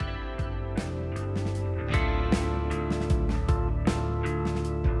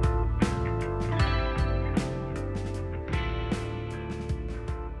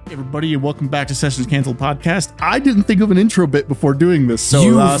Everybody, and welcome back to Sessions Canceled podcast. I didn't think of an intro bit before doing this,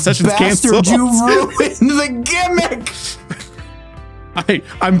 so Sessions Canceled. You ruined the gimmick.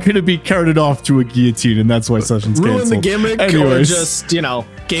 I'm gonna be carted off to a guillotine, and that's why Sessions Canceled. Ruined the gimmick, Anyways. or just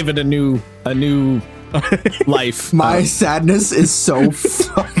gave it a new life. My sadness is so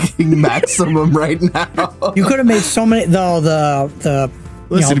fucking maximum right now. You could have made so many. The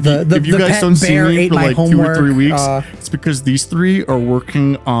Listen, if you guys don't see me for like 2 or 3 weeks, it's because these three are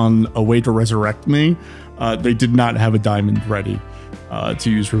working on a way to resurrect me. They did not have a diamond ready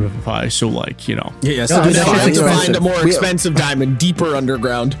to use Revivify, so Yeah, so they have to find a more expensive diamond deeper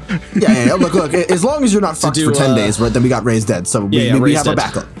underground. Yeah. Look. As long as you're not fucked for 10 days, right? Then we got Raised Dead, so we have a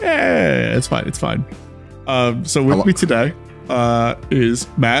backup. Yeah, it's fine. It's fine. So with me today is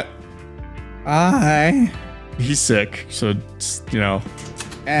Matt. Hi. He's sick, so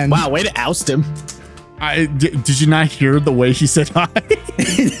And Wow, way to oust him. Did you not hear the way he said hi?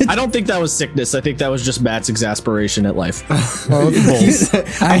 I don't think that was sickness. I think that was just Matt's exasperation at life. I'm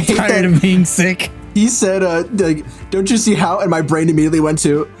tired of being sick. He said, "Don't you see how?" And my brain immediately went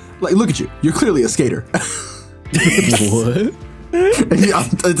to, "Look at you. You're clearly a skater." What?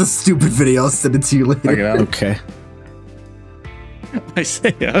 It's a stupid video. I'll send it to you later. Okay.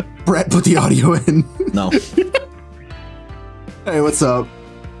 Isaiah. Brett, put the audio in. No. Hey, what's up?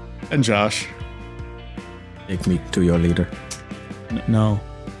 And Josh. Take me to your leader. No.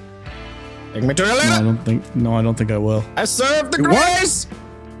 Take me to your leader. I don't think I will. I serve the grace.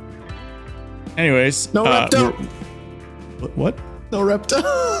 Anyways. No reptile. What? No reptile.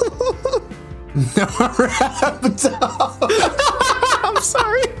 No reptile. I'm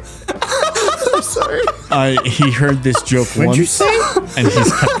sorry. I'm sorry. He heard this joke What'd once, you say? and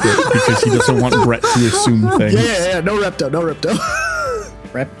he's kept it because he doesn't want Brett to assume things. Yeah. No reptile. No reptile.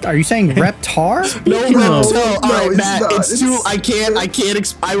 Are you saying reptar? No reptile. No, All right, it's Matt. not. It's too. I can't.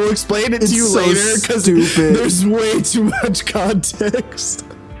 I will explain it to you so later because stupid. there's way too much context.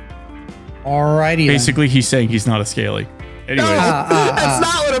 Alrighty. Then. Basically, he's saying he's not a scaly. Anyways, That's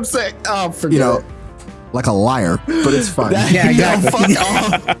not what I'm saying. Oh, forget it. Like a liar, but it's fine. Yeah, exactly. Fuck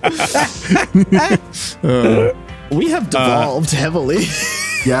off. We have devolved heavily.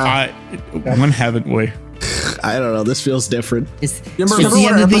 Yeah. when haven't we? I don't know. This feels different. It's Remember the when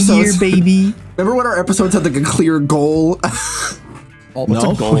end our of the year, episodes- baby. Remember when our episodes had like a clear goal? What's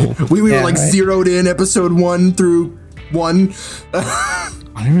a goal? we were like zeroed in episode 1 through 1. I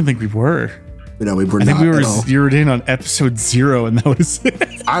don't even think we were. No, we were I not. think we were at all. zeroed in on episode 0, and that was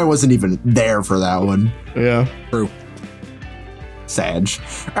it. I wasn't even there for that one. Yeah. True. Sag.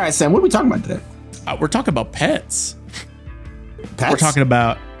 All right, Sam, what are we talking about today? We're talking about pets. Pets? We're talking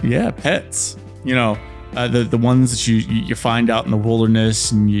about pets. The ones that you find out in the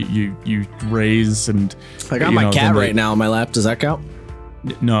wilderness and you raise and. I got my cat right now on my lap. Does that count?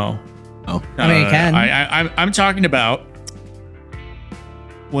 No. Oh. I mean, it can. I'm talking about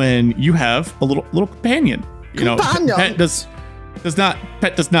when you have a little companion. Pet does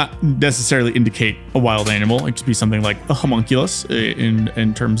not necessarily indicate a wild animal. It could be something like a homunculus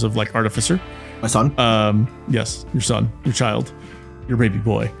in terms of like artificer. My son? Yes, your son, your child, your baby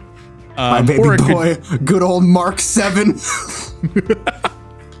boy. My baby boy, good old Mark 7.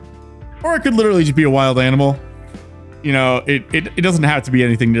 Or it could literally just be a wild animal. It doesn't have to be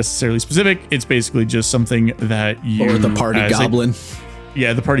anything necessarily specific. It's basically just something that you... Or the party goblin.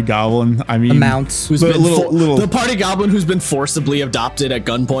 The party goblin. I mean... Amounts. Who's been the party goblin who's been forcibly adopted at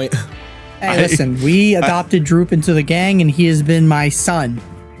gunpoint. Hey, listen, we adopted Droop into the gang, and he has been my son.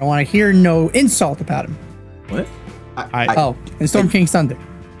 I want to hear no insult about him. What? And Storm King's Thunder.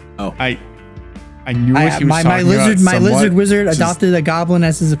 I knew what he was my talking lizard, about my somewhat. lizard wizard adopted a goblin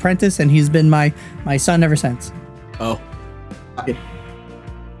as his apprentice, and he's been my son ever since. Oh.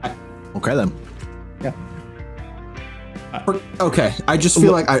 Okay then. Yeah. Okay, I just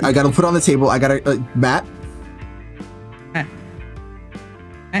feel like I gotta put on the table. I gotta, Matt.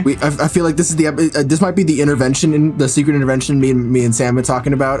 I feel like this is this might be the intervention the secret intervention me and Sam are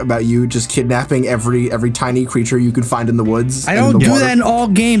talking about you just kidnapping every tiny creature you can find in the woods. I don't do that in all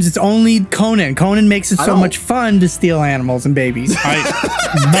games. It's only Conan. Conan makes it so much fun to steal animals and babies.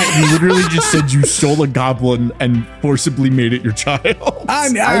 Matt, you literally just said you stole a goblin and forcibly made it your child.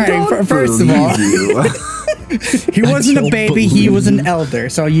 First of all, he wasn't a baby. He was an elder.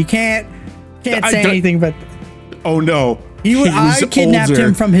 So you can't say anything but. Oh no. I kidnapped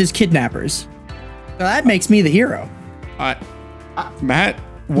him from his kidnappers. So that makes me the hero. Matt,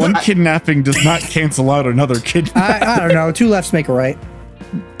 one kidnapping does not cancel out another kidnapping. I don't know. 2 lefts make a right.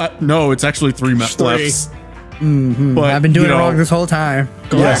 No, it's actually 3 lefts. Mm-hmm. But I've been doing it wrong this whole time.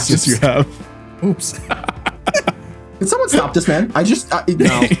 Yes, you have. Oops. Can someone stop this, man? No.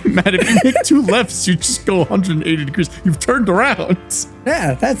 Matt, if you make 2 lefts, you just go 180 degrees. You've turned around.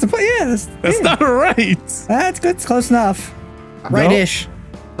 Yeah, that's the point. Yeah, that's not right. That's good. It's close enough. Right-ish.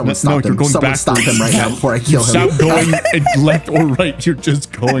 Someone stop him. Someone stop him right now before I kill him. Stop going left or right. You're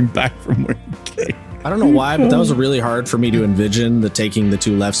just going back from where you came. I don't know why, but that was really hard for me to envision taking the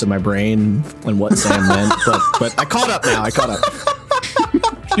 2 lefts in my brain and what Sam meant. But I caught up now. I caught up.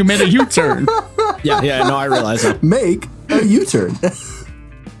 You made a U-turn. Yeah, no, I realize that. Make a U-turn.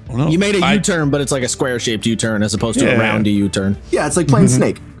 Oh, no. You made a U-turn, but it's like a square-shaped U-turn as opposed to a roundy U-turn. Yeah, it's like playing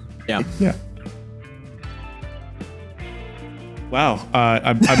Snake. Yeah. Wow,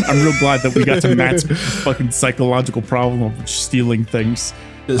 I'm real glad that we got to Matt's fucking psychological problem of stealing things.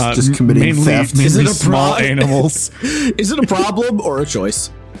 Just committing theft. Is it a small animals? Is it a problem or a choice?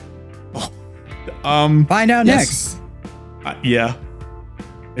 Find out next. Yeah,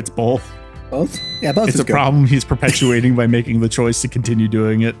 it's both. Both? Yeah, both. It's a problem he's perpetuating by making the choice to continue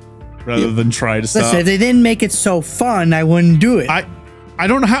doing it rather than try to stop. Listen, if they didn't make it so fun, I wouldn't do it. I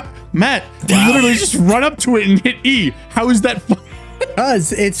don't know how. Matt, you literally just run up to it and hit E. How is that fun?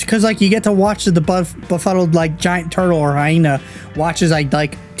 Because like you get to watch the befuddled like giant turtle or hyena watches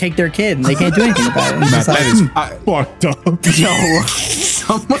like take their kid and they can't do anything about it. Matt, that is fucked up.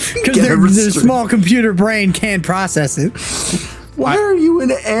 Because their small computer brain can't process it. Why are you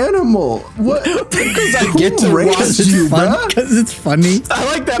an animal? What? Because I get to watch you, because it's funny. I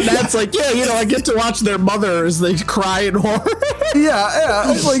like that Matt's like, I get to watch their mother as they cry in horror.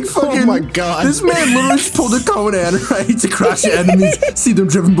 Yeah. It's like fucking. Oh my god. This man literally just pulled a Conan, right, to crush your enemies, see them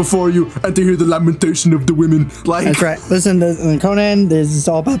driven before you, and to hear the lamentation of the women. Like that's right. Listen, Conan, this is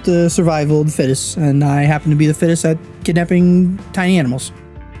all about the survival of the fittest, and I happen to be the fittest at kidnapping tiny animals.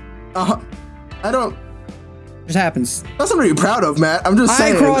 I don't. Just happens. That's something to be proud of, Matt. I'm just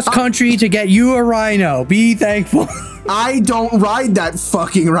saying. I cross country to get you a rhino. Be thankful. I don't ride that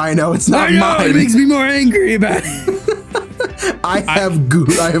fucking rhino. It's not mine. It makes me more angry about it. I have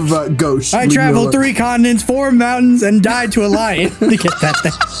ghosts. I traveled 3 continents, 4 mountains, and died to a lion to get that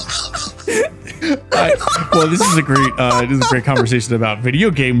thing. Well, this is a great conversation about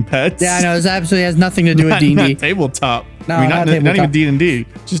video game pets. Yeah, I know. This absolutely has nothing to do with D&D. Not tabletop. No, I mean, not even D&D.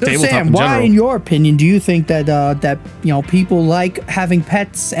 Just tabletop Sam, in general. why, in your opinion, do you think that people like having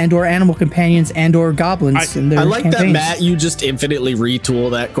pets and/or animal companions and/or goblins in their I like campaigns? that, Matt. You just infinitely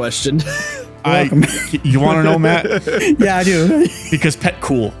retool that question. You want to know, Matt? Yeah, I do. Because pet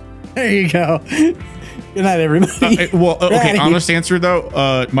cool. There you go. Good night, everybody. Okay. Honest answer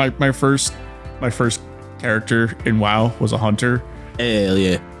though. My first character in WoW was a hunter. Hell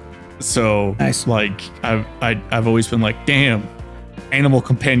yeah. So nice. Like I've always been like, damn, animal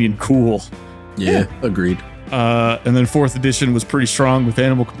companion cool. Yeah, agreed. And then 4th edition was pretty strong with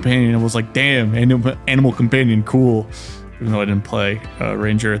animal companion. I was like, damn, animal companion cool. Even though I didn't play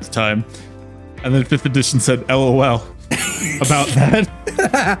Ranger at the time. And then 5th edition said LOL about that.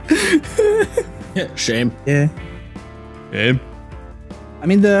 Shame. Yeah. Babe. I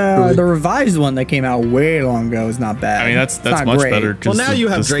mean, the revised one that came out way long ago is not bad. I mean, that's much great. better. Well, now you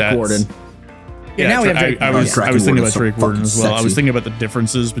have Drake Warden. Yeah, now we have Drake Warden. I was thinking about Drake Warden as well. Sexy. I was thinking about the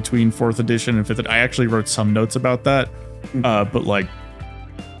differences between 4th edition and 5th edition. I actually wrote some notes about that. But like,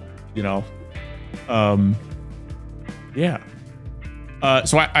 yeah.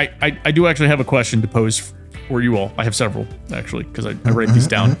 So I do actually have a question to pose for you all. I have several actually, because I write these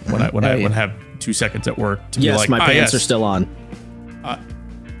down when I have 2 seconds at work to be like, my pants are still on.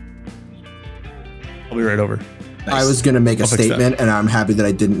 I'll be right over. Nice. I was gonna make a statement, and I'm happy that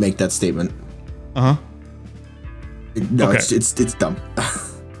I didn't make that statement. No, okay. it's dumb.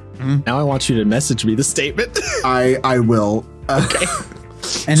 Now I want you to message me the statement. I will. Okay.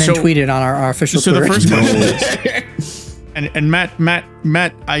 And then tweet it on our official Twitter. The first question is, and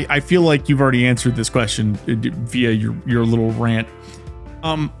Matt, I feel like you've already answered this question via your little rant.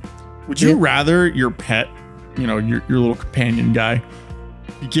 Would you rather your pet, your little companion guy,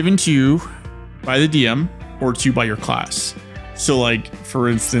 be given to you by the DM or to you by your class? So like, for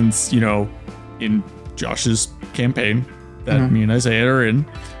instance, in Josh's campaign that me and Isaiah are in,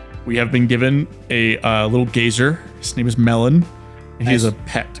 we have been given a little gazer. His name is Melon, and he's a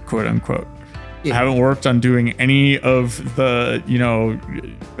pet, quote unquote. Yeah. I haven't worked on doing any of the,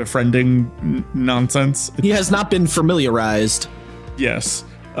 befriending nonsense. He has not been familiarized. Yes,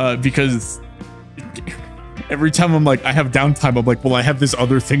 because every time I'm like, I have downtime, I'm like, well, I have this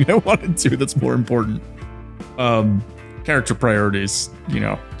other thing I want to do that's more important. Character priorities,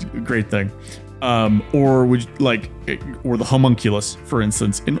 great thing. Or would or the homunculus, for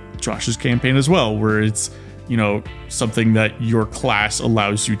instance, in Josh's campaign as well, where it's, something that your class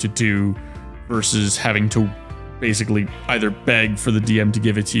allows you to do versus having to basically either beg for the DM to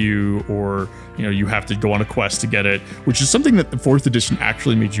give it to you, or you have to go on a quest to get it, which is something that the 4th edition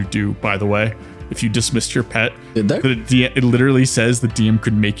actually made you do, by the way. If you dismissed your pet, it literally says the DM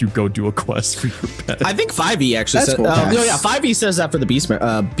could make you go do a quest for your pet. I think 5e actually says. Cool. 5e says that for the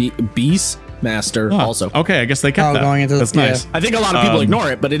Beastmaster also. Okay, I guess they kept that. Going into That's nice. I think a lot of people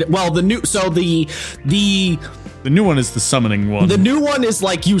ignore it, but the new one is the summoning one. The new one is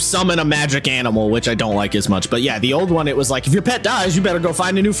like you summon a magic animal, which I don't like as much. But yeah, the old one, it was like, if your pet dies, you better go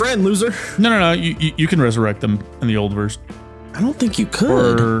find a new friend, loser. No. You can resurrect them in the old version. I don't think you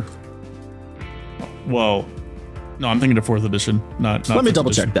could. Well, no, I'm thinking of 4th edition. Not Let me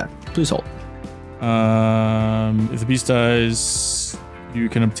double check that. Please hold. If the beast dies, you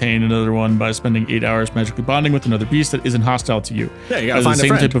can obtain another one by spending 8 hours magically bonding with another beast that isn't hostile to you. Yeah, you gotta find the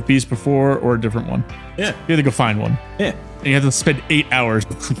same type of beast before or a different one. Yeah. You have to go find one. Yeah. And you have to spend 8 hours.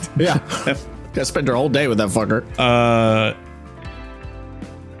 Yeah. Gotta spend your whole day with that fucker.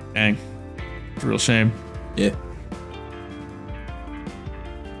 Dang. It's a real shame. Yeah.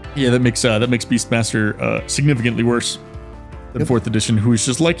 Yeah, that makes Beastmaster significantly worse than 4th edition, who is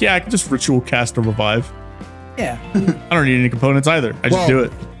just like, yeah, I can just ritual cast a revive. Yeah. I don't need any components either. I just do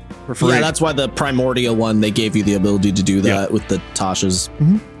it for free. Yeah, that's why the primordial one, they gave you the ability to do that with the Tasha's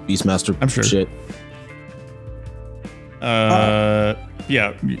Beastmaster shit.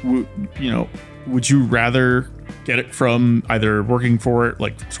 Would you rather get it from either working for it,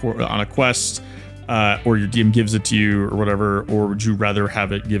 like on a quest, or your DM gives it to you or whatever, or would you rather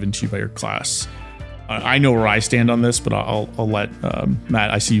have it given to you by your class? I know where I stand on this, but I'll let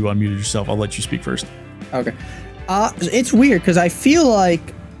Matt, I see you unmuted yourself. I'll let you speak first. Okay. It's weird because I feel like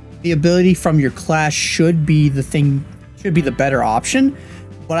the ability from your class should be the better option,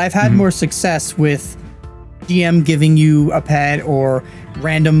 but I've had more success with DM giving you a pet, or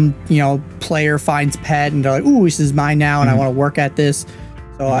random, player finds pet and they're like, ooh, this is mine now and I want to work at this.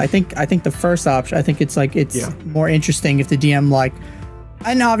 So I think the first option, I think it's more interesting if the DM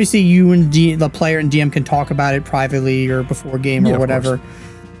and obviously you and the player and DM can talk about it privately or before game or whatever.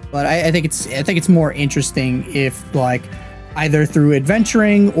 But I think it's more interesting if either through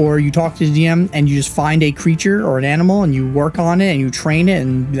adventuring or you talk to the DM and you just find a creature or an animal and you work on it and you train it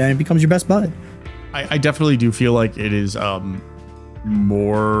and then it becomes your best bud. I definitely do feel like it is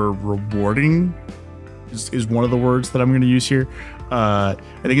more rewarding is one of the words that I'm going to use here. I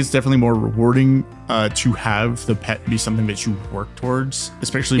think it's definitely more rewarding to have the pet be something that you work towards,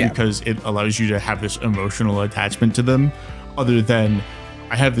 especially because it allows you to have this emotional attachment to them, other than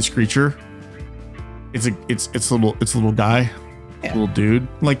I have this creature. It's a little guy, little dude.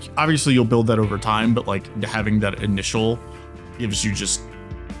 Obviously you'll build that over time, but having that initial gives you just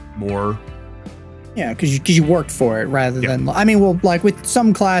more. Yeah, because you worked for it rather than. I mean, with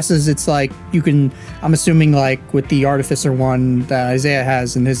some classes, it's you can. I'm assuming with the Artificer one that Isaiah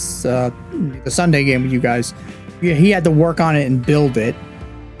has in his the Sunday game with you guys, he had to work on it and build it.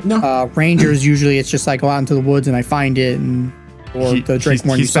 No, Rangers usually it's just go out into the woods and I find it or the drink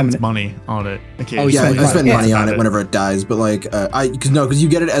more. He spends money on it. Oh yeah, I spend money on it whenever it dies, but because you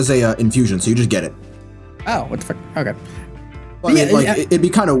get it as a infusion, so you just get it. Oh, what the fuck? Okay. Well, it'd be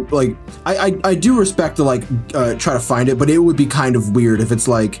kind of I do respect to try to find it, but it would be kind of weird if it's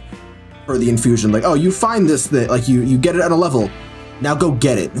for the infusion, you find this thing, you get it at a level, now go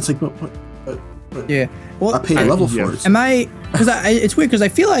get it. It's what? Yeah. Well, I paid a level for it. Am I? Because it's weird because I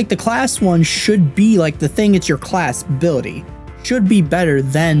feel like the class one should be the thing. It's your class ability should be better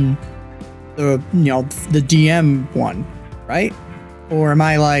than the the DM one, right? Or am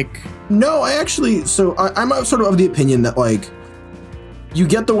I No, I'm sort of the opinion that you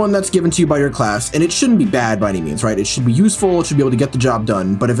get the one that's given to you by your class, and it shouldn't be bad by any means, right? It should be useful. It should be able to get the job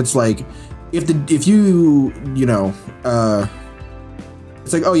done. But if it's it's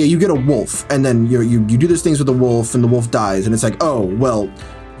oh yeah, you get a wolf, and then you do these things with the wolf, and the wolf dies, and it's oh well,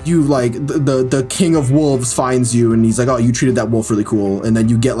 you the king of wolves finds you, and he's oh, you treated that wolf really cool, and then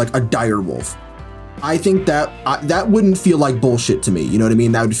you get a dire wolf. I think that wouldn't feel like bullshit to me. You know what I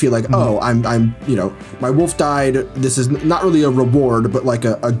mean? That would feel oh, I'm my wolf died. This is not really a reward, but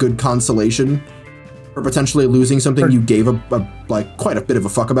a good consolation for potentially losing something you gave a quite a bit of a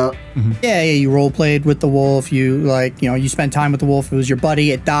fuck about. Mm-hmm. Yeah, you role played with the wolf. You you spent time with the wolf. It was your buddy.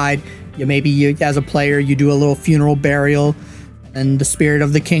 It died. Maybe as a player you do a little funeral burial, and the spirit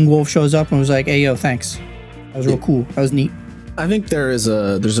of the king wolf shows up and was hey yo, thanks. That was real cool. That was neat. I think there's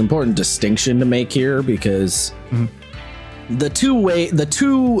an important distinction to make here because the two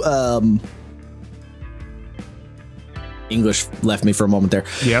English left me for a moment there.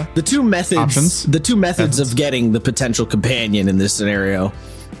 Yeah. The two methods of getting the potential companion in this scenario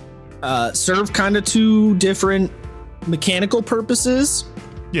serve kind of two different mechanical purposes.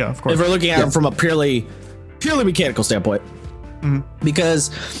 Yeah, of course. If we're looking at them from a purely mechanical standpoint.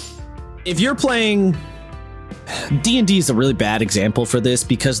 Because if you're playing D&D is a really bad example for this,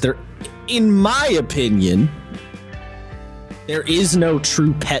 because there, in my opinion, there is no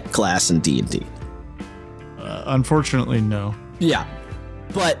true pet class in D&D. Unfortunately, no. Yeah,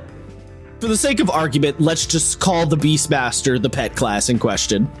 but for the sake of argument, let's just call the Beastmaster the pet class in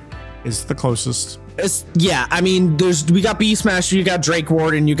question. It's the closest. Yeah, I mean, we got Beastmaster, you got Drake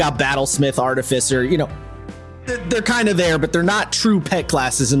Warden, you got Battlesmith, Artificer, you know, they're kind of there, but they're not true pet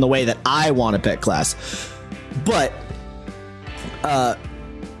classes in the way that I want a pet class. But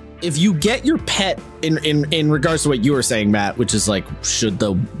if you get your pet in regards to what you were saying, Matt, which is like, should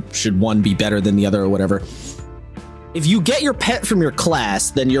one be better than the other or whatever? If you get your pet from your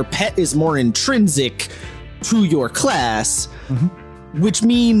class, then your pet is more intrinsic to your class, which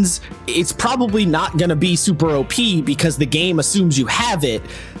means it's probably not going to be super OP because the game assumes you have it.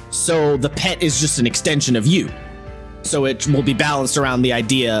 So the pet is just an extension of you. So it will be balanced around the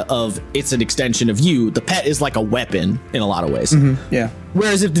idea of it's an extension of you. The pet is like a weapon in a lot of ways. Yeah.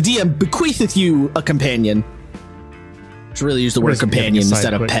 Whereas if the DM bequeatheth you a companion, I should really use the word companion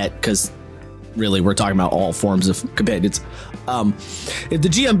instead of pet, because really we're talking about all forms of companions. If the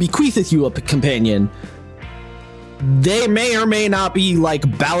GM bequeatheth you a companion, they may or may not be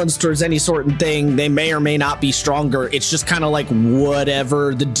like balanced towards any sort of thing. They may or may not be stronger. It's just kind of like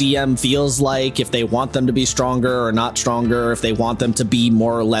whatever the DM feels like, if they want them to be stronger or not stronger, if they want them to be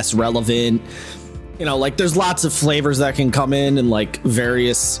more or less relevant. You know, like there's lots of flavors that can come in and like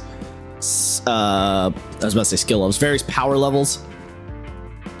various, I was about to say skill levels, various power levels.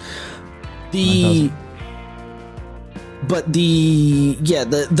 The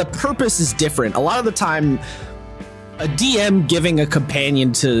purpose is different. A lot of the time, a DM giving a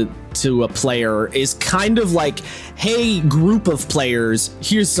companion to a player is kind of like, hey, group of players,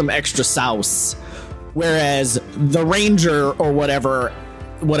 here's some extra sauce. Whereas the ranger or whatever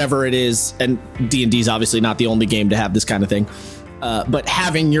it is, and D&D is obviously not the only game to have this kind of thing, but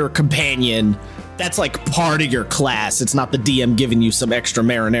having your companion, that's like part of your class. It's not the DM giving you some extra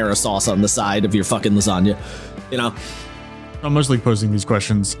marinara sauce on the side of your fucking lasagna, you know? I'm mostly posing these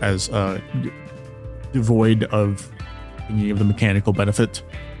questions as devoid of any of the mechanical benefit.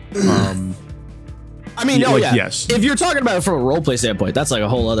 I mean, oh like, yeah. Yes. If you're talking about it from a roleplay standpoint, that's like a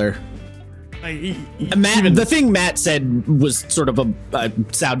whole other. The thing Matt said was sort of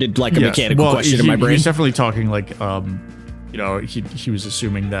sounded like a mechanical question in my brain. He's definitely talking like, you know, he was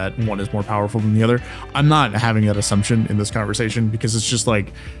assuming that one is more powerful than the other. I'm not having that assumption in this conversation because it's just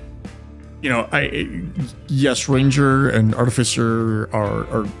like, you know, yes, Ranger and Artificer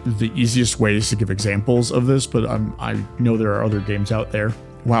are the easiest ways to give examples of this, but I know there are other games out there.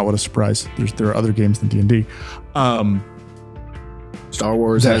 Wow, what a surprise! There are other games than D&D. Star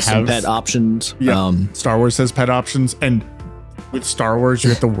Wars has some pet options. Yeah, Star Wars has pet options, and with Star Wars, you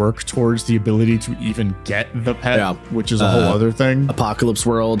have to work towards the ability to even get the pet, which is a whole other thing. Apocalypse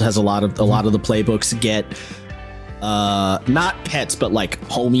World has a lot of the playbooks get. Not pets, but like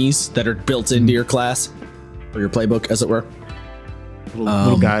homies that are built into your class or your playbook, as it were.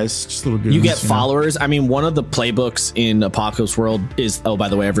 Little guys, just little goons. You get followers. I mean, one of the playbooks in Apocalypse World is, oh, by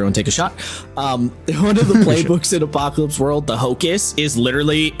the way, everyone take a shot. One of the playbooks in Apocalypse World, the Hocus, is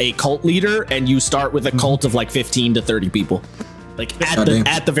literally a cult leader, and you start with a cult of like 15 to 30 people, like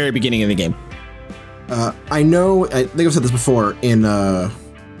at the very beginning of the game. I know, I think I've said this before in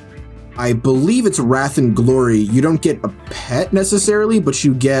I believe it's Wrath and Glory. You don't get a pet necessarily, but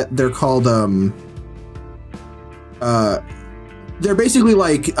you get, they're called, they're basically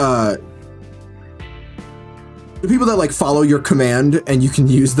like, the people that like follow your command and you can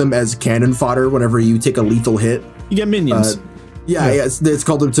use them as cannon fodder whenever you take a lethal hit. You get minions. Yeah, it's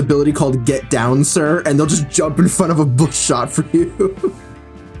called, its ability called Get Down, Sir, and they'll just jump in front of a bush shot for you.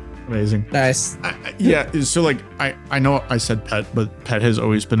 Amazing. Nice. So like I know I said pet, but pet has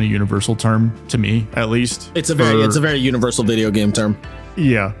always been a universal term to me, at least. It's a very universal video game term.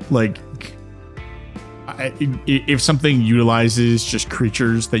 Yeah, like if something utilizes just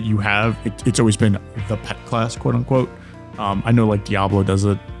creatures that you have, it's always been the pet class, quote unquote. I know like Diablo does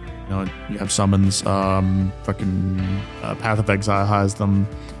it. You know, you have summons. Path of Exile has them.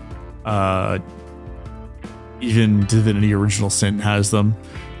 Even Divinity Original Sin has them.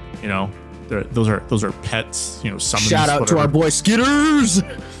 You know, those are pets. You know, summons. Shout out to our boy Skitters.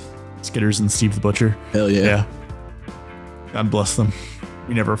 Skitters and Steve the Butcher. Hell yeah. God bless them.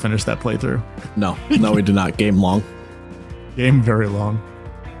 We never finished that playthrough. No, we did not. Game long. Game very long.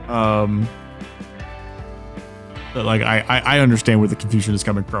 Like I understand where the confusion is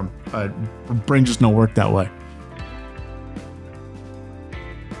coming from. Brain just don't work that way.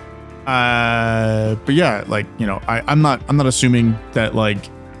 But yeah, like, you know, I'm not assuming that, like,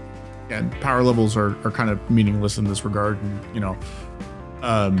 yeah, power levels are kind of meaningless in this regard, and, you know,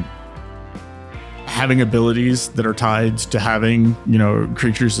 having abilities that are tied to having, you know,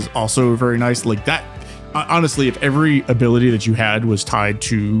 creatures is also very nice. Like that, honestly, if every ability that you had was tied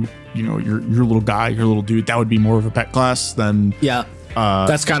to, you know, your little guy, your little dude, that would be more of a pet class than. Yeah,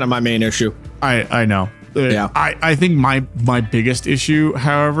 that's kind of my main issue. I know. Yeah. I think my biggest issue,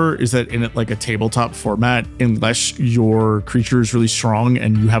 however, is that in like a tabletop format, unless your creature is really strong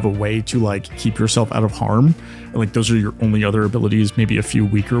and you have a way to like keep yourself out of harm, like those are your only other abilities, maybe a few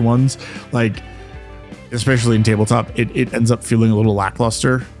weaker ones, like especially in tabletop, it ends up feeling a little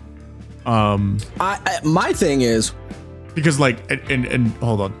lackluster. My thing is, because like and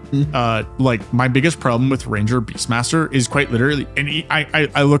hold on, like my biggest problem with Ranger Beastmaster is quite literally, and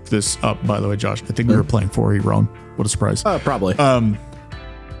I looked this up, by the way, Josh. I think we were playing 4E, Ron. What a surprise. Probably.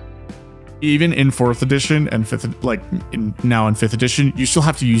 Even in 4th edition and 5th, like now in 5th edition, you still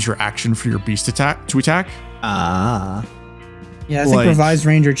have to use your action for your beast attack to attack. Yeah, I think Revised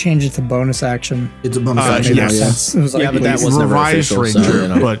Ranger changed it to bonus action. It's a bonus action. Yes. It was like, but that was Revised never official, Ranger, so, you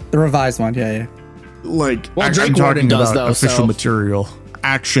know. but the revised one. Yeah. Like, well, I'm Drake talking does, about though, official material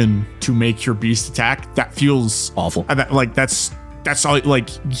action to make your beast attack. That feels awful. Like that's all. Like,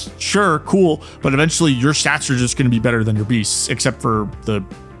 sure, cool, but eventually your stats are just going to be better than your beasts, except for the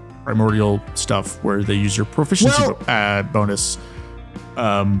primordial stuff where they use your proficiency bonus.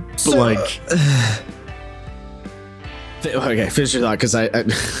 But like, okay, finish your thought, because a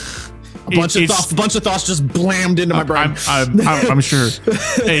bunch of thoughts just blammed into my brain. I'm sure.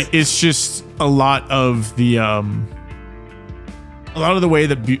 It's just a lot of the way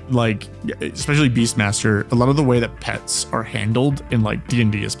that like, especially Beastmaster, a lot of the way that pets are handled in like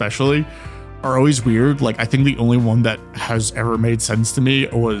D&D especially are always weird. Like, I think the only one that has ever made sense to me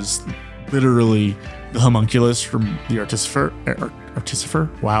was literally the homunculus from the Artificer.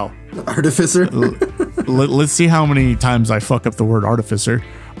 Wow. Artificer. Let's see how many times I fuck up the word artificer.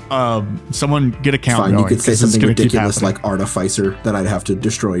 Someone get a count. Fine, going, you could say something ridiculous like artificer that I'd have to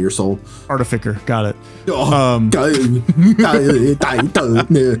destroy your soul. Artificer, got it.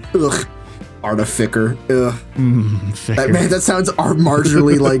 Artificer. That sounds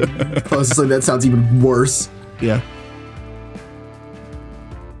marginally like closely. That sounds even worse. Yeah.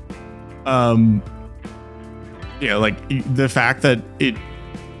 Yeah, like the fact that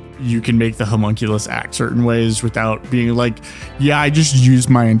you can make the homunculus act certain ways without being like, yeah, I just used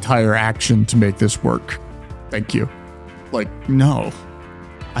my entire action to make this work. Thank you. Like, no,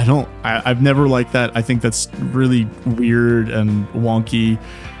 I don't. I've never liked that. I think that's really weird and wonky.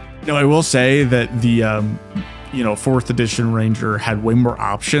 No, I will say that the 4th edition Ranger had way more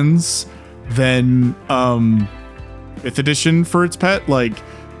options than 5th edition for its pet. Like,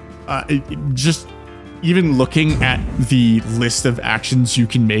 just even looking at the list of actions you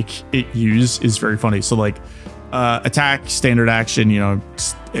can make it use is very funny. So like, attack, standard action, you know,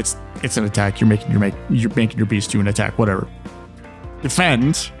 it's an attack. You're making your beast do an attack, whatever.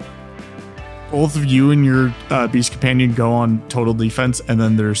 Defend. Both of you and your beast companion go on total defense, and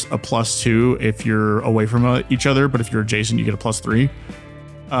then there's a +2 if you're away from each other, but if you're adjacent, you get a +3.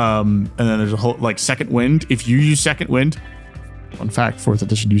 And then there's a whole like second wind. If you use second wind, fun fact, 4th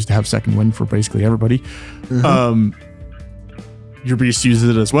edition used to have second wind for basically everybody. Mm-hmm. Your beast uses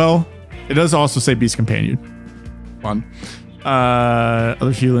it as well. It does also say beast companion. Fun.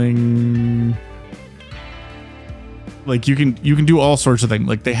 Other healing. Like you can do all sorts of things.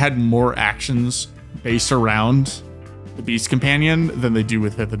 Like they had more actions based around the beast companion than they do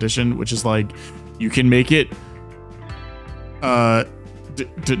with 5th edition, which is like you can make it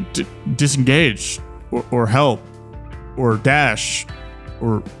disengage or help or dash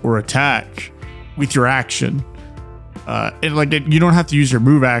or attack with your action. And like you don't have to use your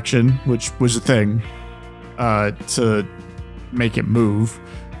move action, which was a thing, to make it move.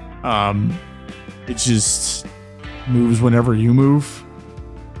 It just moves whenever you move.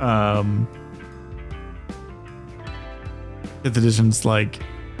 5th edition's like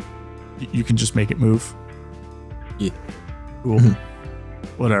you can just make it move. Yeah. Cool.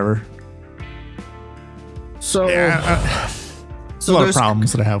 Whatever. So, yeah, so a lot of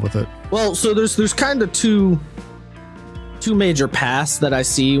problems that I have with it. Well, so there's kind of two major paths that I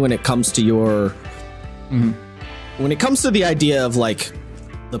see when it comes to your when it comes to the idea of like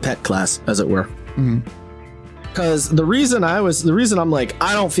the pet class, as it were. Because the reason I'm like,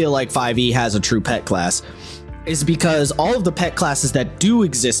 I don't feel like 5e has a true pet class is because all of the pet classes that do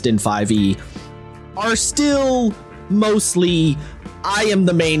exist in 5e are still mostly, I am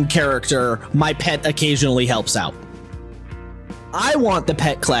the main character, my pet occasionally helps out. I want the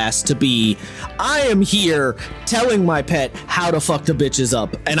pet class to be, I am here telling my pet how to fuck the bitches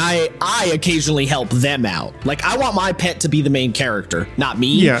up, and I occasionally help them out. Like, I want my pet to be the main character, not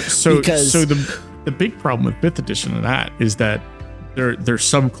me. Yeah, so the big problem with 5th edition of that is that they're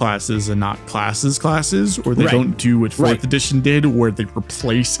subclasses and not classes, or they don't do what 4th edition did, where they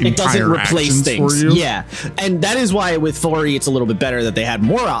replace entire actions for you. Yeah, and that is why with 4E it's a little bit better that they had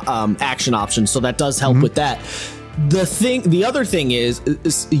more action options, so that does help with that. The other thing is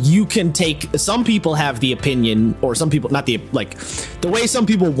you can take, some people have the opinion, or some people, not the, like, the way some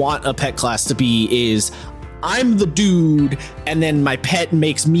people want a pet class to be is, I'm the dude, and then my pet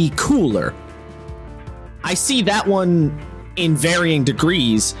makes me cooler. I see that one in varying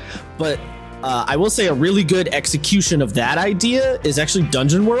degrees, but I will say a really good execution of that idea is actually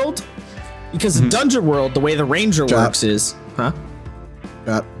Dungeon World, because in Dungeon World, the way the Ranger works is,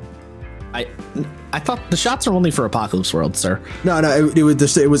 I thought the shots are only for Apocalypse World, sir. No,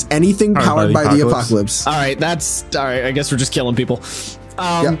 it was anything powered by the Apocalypse. All right, that's all right. I guess we're just killing people.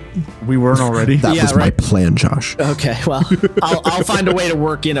 We weren't already. That was my plan, Josh. Okay, well, I'll find a way to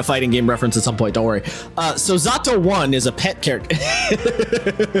work in a fighting game reference at some point. Don't worry. So Zato 1 is a pet character.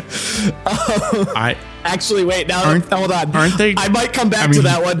 Actually, wait. Now, hold on. Aren't they? I might come back to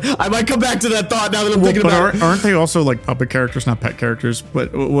that one. I might come back to that thought now that I'm thinking about it. Aren't they also like puppet characters, not pet characters?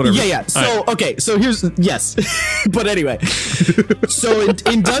 But whatever. Yeah. So, okay. So here's, yes. But anyway. So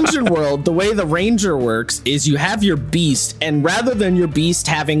in Dungeon World, the way the Ranger works is you have your beast, and rather than your beast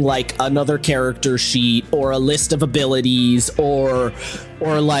having like another character sheet or a list of abilities or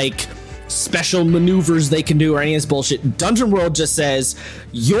like special maneuvers they can do or any of this bullshit, Dungeon World just says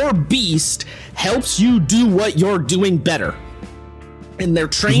your beast helps you do what you're doing better, and they're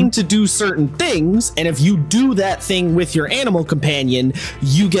trained to do certain things, and if you do that thing with your animal companion,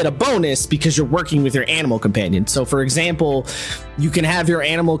 you get a bonus because you're working with your animal companion. So for example, you can have your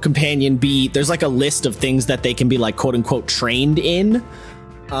animal companion be, there's like a list of things that they can be like quote unquote trained in.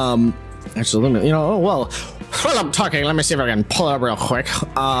 Actually, let me, while I'm talking, let me see if I can pull it up real quick.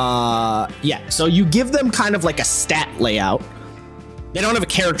 Yeah, so you give them kind of like a stat layout. They don't have a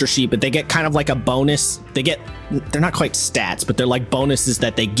character sheet, but they get kind of like a bonus. They're not quite stats, but they're like bonuses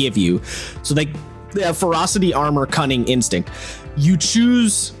that they give you. So they have ferocity, armor, cunning, instinct. You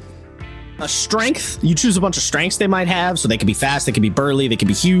choose a strength. You choose a bunch of strengths they might have. So they can be fast, they can be burly, they can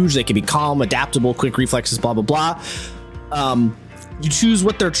be huge, they can be calm, adaptable, quick reflexes, blah, blah, blah. You choose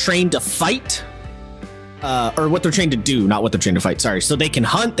what they're trained to fight. Or what they're trained to do, not what they're trained to fight. Sorry. So they can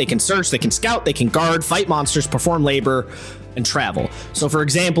hunt, they can search, they can scout, they can guard, fight monsters, perform labor, and travel. So for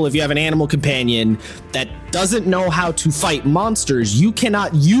example, if you have an animal companion that doesn't know how to fight monsters, you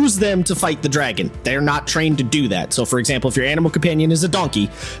cannot use them to fight the dragon. They're not trained to do that. So for example, if your animal companion is a donkey,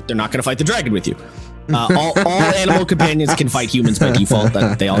 they're not going to fight the dragon with you. All animal companions can fight humans by default.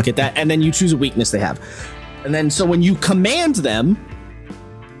 They all get that. And then you choose a weakness they have. And then so when you command them,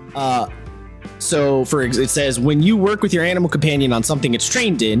 so it says when you work with your animal companion on something it's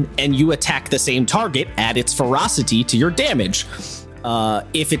trained in and you attack the same target, add its ferocity to your damage.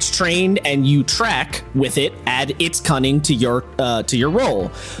 If it's trained and you track with it, add its cunning to your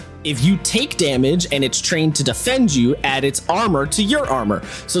roll. If you take damage and it's trained to defend you, add its armor to your armor.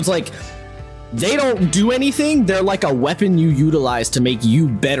 So it's like they don't do anything. They're like a weapon you utilize to make you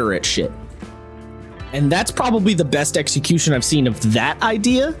better at shit. And that's probably the best execution I've seen of that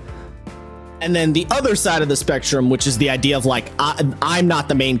idea. And then the other side of the spectrum, which is the idea of like, I'm not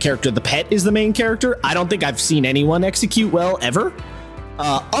the main character, the pet is the main character. I don't think I've seen anyone execute well ever,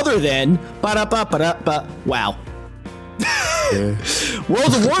 other than wow. Yeah.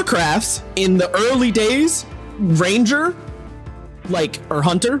 World of Warcraft in the early days, Ranger, or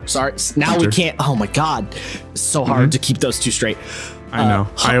Hunter. Sorry, now Hunter. We can't. Oh my God, it's so hard to keep those two straight. I know.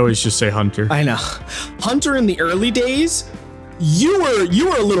 I always just say Hunter. I know. Hunter in the early days. You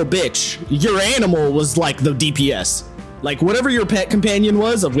were a little bitch. Your animal was like the DPS. Like whatever your pet companion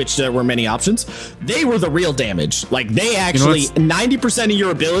was, of which there were many options, they were the real damage. Like they actually, 90% of your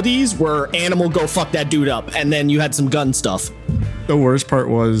abilities were animal go fuck that dude up, and then you had some gun stuff. The worst part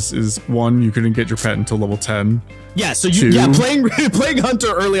is one, you couldn't get your pet until level 10. Yeah, so playing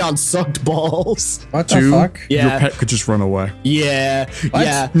Hunter early on sucked balls. What the fuck? Yeah. Your pet could just run away. Yeah. What?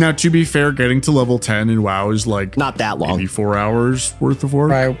 Yeah. Now, to be fair, getting to level 10 in WoW is like not that long. Maybe 4 hours worth of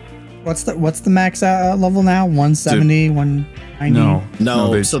work. Right. What's the max level now? 170, 190?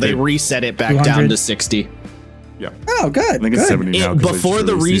 No. They reset it back 200? Down to 60. Yeah. Oh, good. I think it's 70 now. Before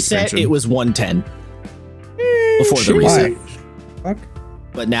the reset, it was 110. Before the reset. Fuck.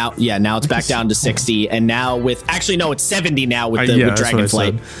 But now it's back down to 60, and now with it's 70 now with with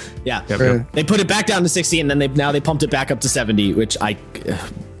Dragonflight. Yeah, they put it back down to 60, and then they pumped it back up to 70, which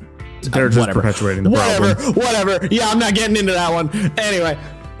they're just perpetuating the problem. Whatever. Yeah, I'm not getting into that one. Anyway,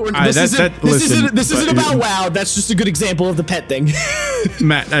 this isn't about WoW. That's just a good example of the pet thing.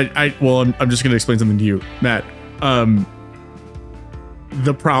 Matt, I'm just going to explain something to you, Matt.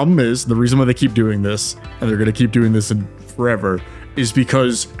 The problem is the reason why they keep doing this, and they're going to keep doing this forever, is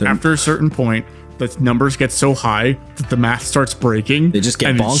because after a certain point, the numbers get so high that the math starts breaking. They just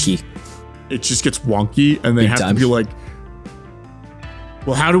get bonky. It just gets wonky, and they have to be like,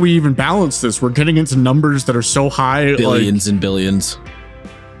 well, how do we even balance this? We're getting into numbers that are so high. Billions and billions.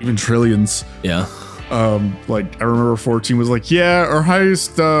 Even trillions. Yeah. Like I remember 14 was like, yeah, our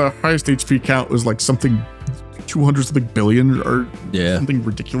highest HP count was like something 200 something billion or something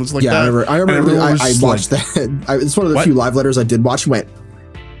ridiculous like that. I remember I watched that. It's one of the few live letters I did watch. Went,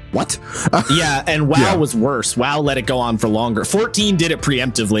 what? Yeah, and WoW was worse. WoW let it go on for longer. 14 did it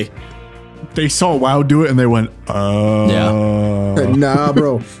preemptively. They saw WoW do it and they went, nah,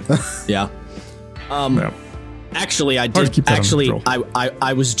 bro. Yeah. Actually, I did. Actually,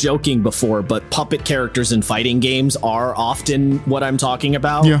 I was joking before, but puppet characters in fighting games are often what I'm talking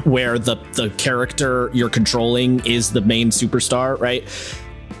about, where the character you're controlling is the main superstar, right?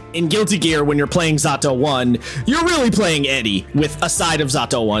 In Guilty Gear, when you're playing Zato 1, you're really playing Eddie with a side of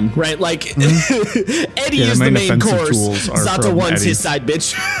Zato 1, right? Like, Eddie is the main course. Zato 1's his side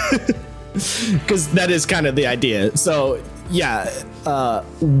bitch. Because that is kind of the idea. So, yeah,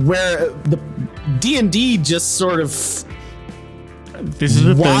 where the D&D just sort of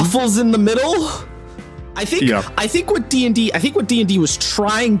waffles in the middle. I think what D&D was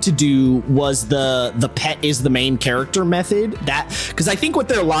trying to do was the pet is the main character method. That because I think what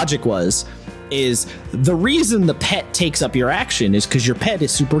their logic is the reason the pet takes up your action is because your pet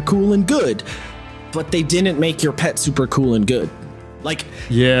is super cool and good, but they didn't make your pet super cool and good. Like,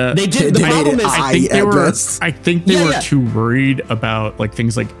 they did. The problem is, I think they were too worried about like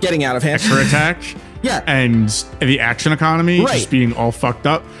things like getting out of hand, extra attack, and the action economy just being all fucked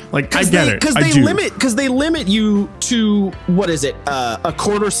up. Like, I get it because they limit you to what is it, a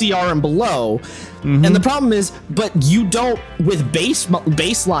quarter CR and below, and the problem is, but you don't with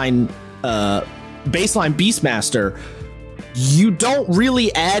baseline Beastmaster. You don't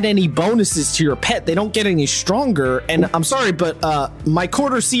really add any bonuses to your pet. They don't get any stronger. And I'm sorry, but my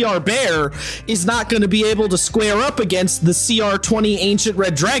quarter CR bear is not going to be able to square up against the CR 20 ancient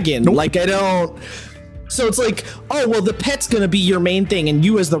red dragon. Like, I don't. So it's like, oh, well, the pet's going to be your main thing. And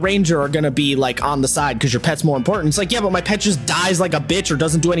you as the ranger are going to be like on the side because your pet's more important. It's like, yeah, but my pet just dies like a bitch or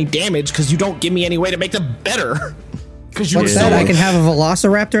doesn't do any damage because you don't give me any way to make them better. Because you said I can have a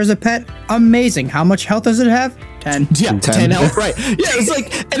velociraptor as a pet. Amazing. How much health does it have? 10. Yeah, 10 health. Right. Yeah,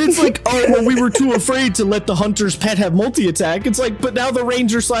 it's like, oh, well, we were too afraid to let the hunter's pet have multi-attack. It's like, but now the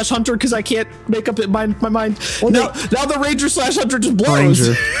ranger / hunter, because I can't make up my mind. Well, now the ranger / hunter just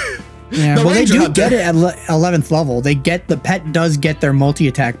blows. Yeah, well, they do get it at 11th level. The pet does get their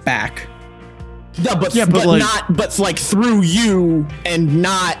multi-attack back. Yeah, but like through you and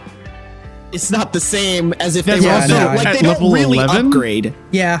not. It's not the same as if they were they don't really 11? Upgrade.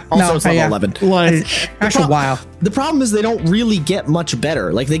 Yeah, also it's level 11. Like, actually, wow. The problem is they don't really get much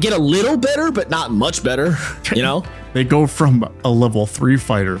better. Like, they get a little better, but not much better. You know, they go from a level 3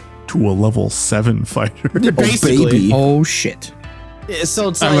 fighter to a level 7 fighter. Basically, oh shit. So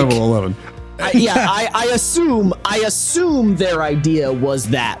it's like level 11. I assume their idea was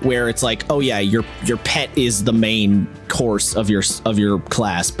that where it's like, oh yeah, your pet is the main course of your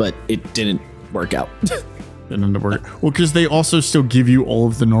class, but it didn't work out. Well, because they also still give you all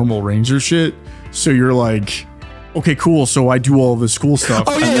of the normal ranger shit, so you're like, okay, cool. So I do all this cool stuff.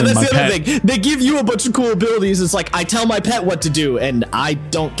 Oh yeah, that's the other thing. They give you a bunch of cool abilities. It's like I tell my pet what to do, and I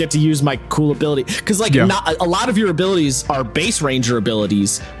don't get to use my cool ability because not a lot of your abilities are base ranger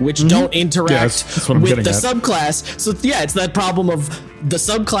abilities, which don't interact with the subclass. So yeah, it's that problem of the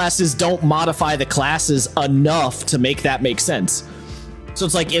subclasses don't modify the classes enough to make that make sense. So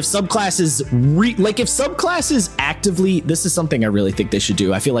it's like if subclasses actively, this is something I really think they should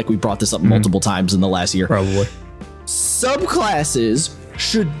do. I feel like we brought this up multiple times in the last year. Probably. Subclasses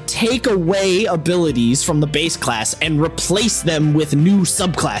should take away abilities from the base class and replace them with new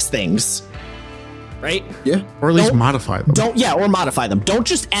subclass things. Right? Yeah. Or at least modify them. Or modify them. Don't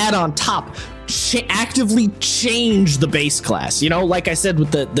just add on top. actively change the base class. You know, like I said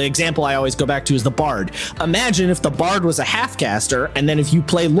with the example I always go back to is the Bard. Imagine if the Bard was a half caster, and then if you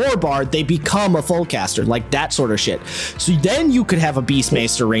play Lore Bard, they become a full caster, like that sort of shit. So then you could have a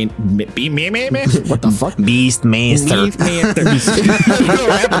Beastmaster what the fuck? Beastmaster.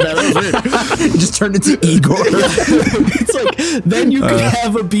 It just turned into Igor. It's like, then you could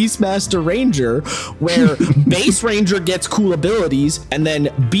have a Beastmaster Ranger where Base Ranger gets cool abilities, and then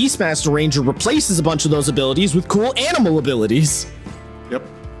Beastmaster Ranger replaces a bunch of those abilities with cool animal abilities. Yep.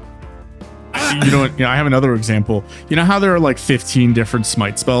 You know what? I have another example. You know how there are like 15 different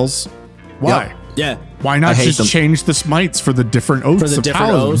smite spells? Why? Yep. Yeah. Why not just change the smites for the different oaths? For the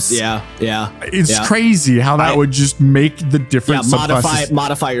different oaths? Yeah. It's crazy how that would just make the different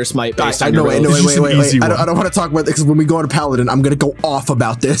modify your smite based on your oath. Wait. I don't want to talk about this because when we go to Paladin, I'm going to go off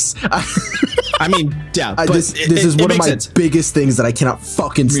about this. I mean, yeah. This is one of my biggest things that I cannot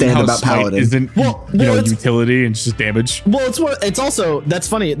fucking stand about Paladin. Isn't utility and just damage? Well, it's also, that's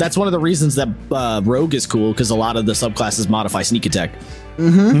funny. That's one of the reasons that Rogue is cool, because a lot of the subclasses modify sneak attack.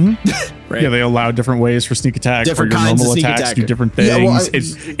 Right. Yeah, they allow different ways for sneak attack, different for your kinds normal of sneak attacks, attack. do different things. Yeah, well,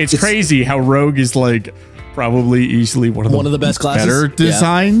 it's crazy how Rogue is like probably easily one of the best classes, better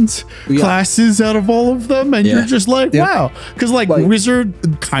designed classes out of all of them, and you're just like, wow, because like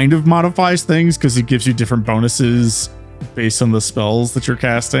Wizard kind of modifies things because it gives you different bonuses based on the spells that you're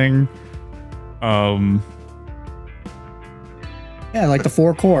casting. Yeah, like the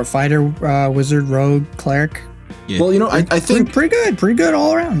 4 core: fighter, wizard, rogue, cleric. Yeah. Well, you know, I think pretty good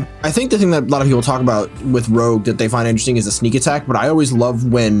all around. I think the thing that a lot of people talk about with Rogue that they find interesting is the sneak attack, but I always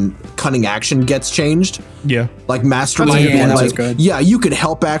love when cunning action gets changed. Yeah, like Mastermind. Yeah, you can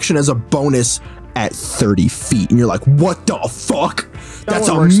help action as a bonus at 30 feet, and you're like, what the fuck? That's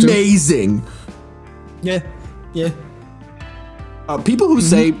amazing. Yeah. People who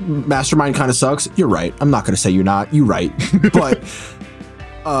say Mastermind kind of sucks, you're right. I'm not going to say you're not. You're right, but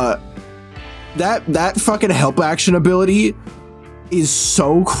that fucking help action ability is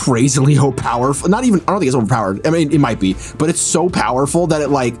so crazily powerful. Not even, I don't think it's overpowered. I mean, it might be, but it's so powerful that it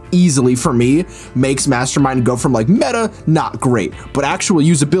like easily for me makes Mastermind go from like meta, not great, but actual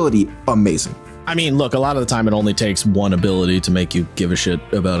usability, amazing. I mean, look, a lot of the time it only takes one ability to make you give a shit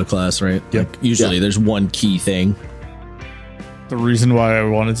about a class, right? Yep. Like, usually there's one key thing. The reason why I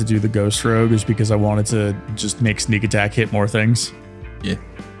wanted to do the Ghost Rogue is because I wanted to just make sneak attack hit more things. Yeah.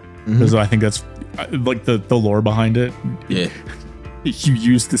 Because I think that's like the lore behind it. Yeah. You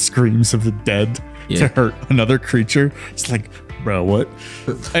use the screams of the dead to hurt another creature. It's like, bro, what?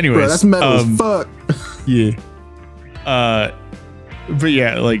 Anyways, bro, that's metal as fuck. Yeah. But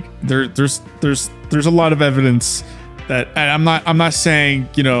yeah, like there's a lot of evidence that, and I'm not saying,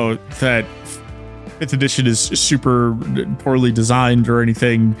 you know, that 5th edition is super poorly designed or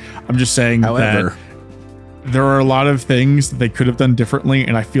anything. I'm just saying that there are a lot of things that they could have done differently,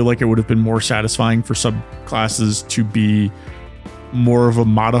 and I feel like it would have been more satisfying for subclasses to be more of a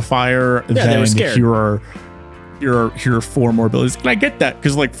modifier than here are 4 more abilities. And I get that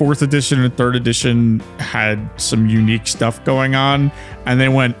because like 4th edition and 3rd edition had some unique stuff going on, and they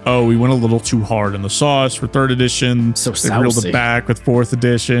went, oh, we went a little too hard in the sauce for 3rd edition. So they reeled it back with 4th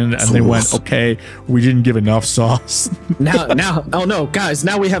edition, and they went, okay, we didn't give enough sauce. now, oh no, guys,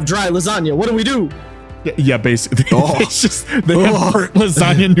 now we have dry lasagna. What do we do? Yeah, basically. It's just they have burnt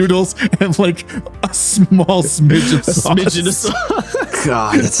lasagna noodles and like a small smidge of sauce.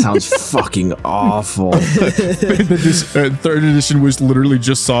 God, that sounds fucking awful. 3rd edition was literally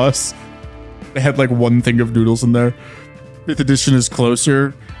just sauce. They had like one thing of noodles in there. 5th edition is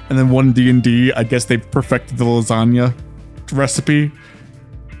closer, and then 1 D&D, I guess they perfected the lasagna recipe.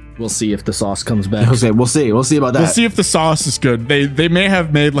 We'll see if the sauce comes back. Okay, we'll see. We'll see about that. We'll see if the sauce is good. They may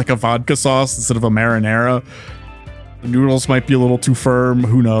have made like a vodka sauce instead of a marinara. The noodles might be a little too firm.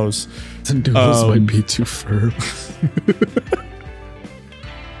 Who knows? The noodles might be too firm.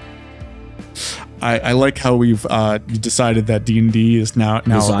 I like how we've decided that D&D is now a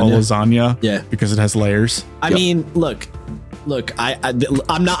lasagna. Yeah, because it has layers. I mean, look,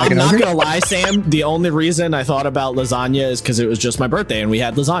 I'm not gonna lie, Sam. The only reason I thought about lasagna is because it was just my birthday and we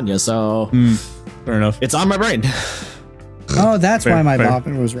had lasagna. So fair enough. It's on my brain. Oh, that's why my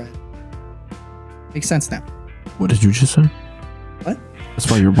vomit was red. Makes sense now. What did you just say? What? That's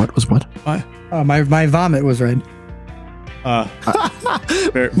why your what was what? Why? Oh, my vomit was red.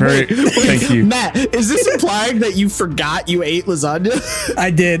 Very thank you. Matt, is this implying that you forgot you ate lasagna?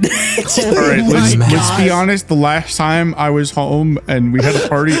 I did. All right, let's be honest. The last time I was home and we had a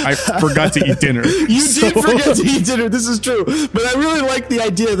party, I forgot to eat dinner. You did forget to eat dinner. This is true. But I really like the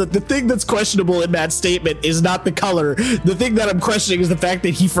idea that the thing that's questionable in Matt's statement is not the color. The thing that I'm questioning is the fact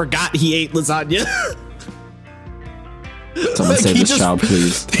that he forgot he ate lasagna. Someone save this child,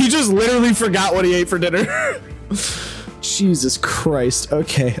 please. He just literally forgot what he ate for dinner. Jesus Christ.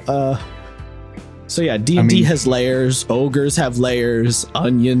 Okay. So yeah, D&D has layers. Ogres have layers.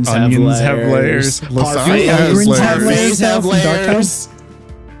 Onions have layers. Lasagna have layers.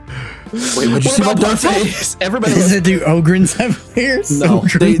 Wait, what'd you say about Darkface? Everybody do Ogrins have layers? No,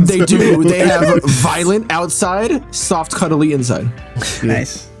 they do. They have violent outside, soft, cuddly inside.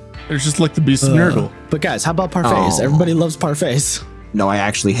 Nice. They're just like the beast of Miracle. But guys, how about parfaits? Oh. Everybody loves parfaits. No, I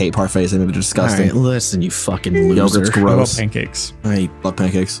actually hate parfaits. I think they're disgusting. All right, listen, you fucking loser. Yogurt's What about gross. pancakes? I Love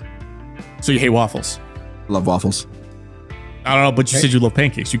pancakes. So you hate waffles? Love waffles. I don't know, but you said you love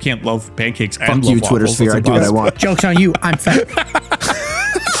pancakes. You can't love pancakes and Fuck love you, waffles. Twitter sphere. I That's do what I impossible. want. Joke's on you. I'm fat.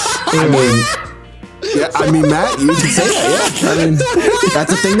 I mean, Matt, you can say that. Yeah, I mean,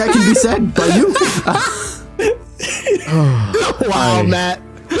 that's a thing that can be said by you. wow, Matt.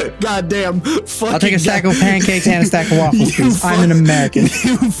 God damn. I'll take a stack of pancakes and a stack of waffles, please. I'm an American.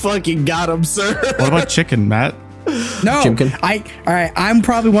 You fucking got him, sir. What about chicken, Matt? No, Chimkin. all right. I'm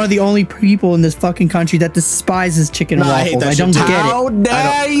probably one of the only people in this fucking country that despises chicken and I hate waffles. that I don't shit. get it. How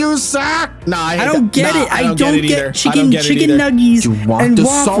dare you, sir? Nah, I don't get it. I don't get chicken nuggies You want and the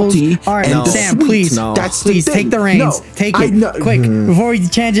waffles. salty All right, and the Sam, sweet. please, No. That's the please thing. take the reins. No, take I it know- quick before we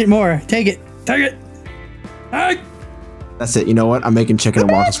change it more. Take it. Take it. That's it. You know what? I'm making chicken and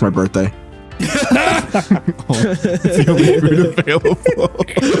waffles for my birthday. It's the only food available.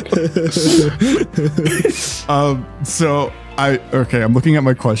 So I'm looking at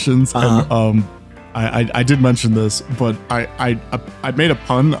my questions, and I did mention this, but I made a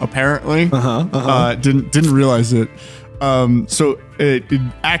pun apparently. Didn't realize it. So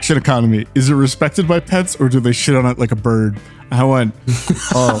in action economy, is it respected by pets, or do they shit on it like a bird? I went,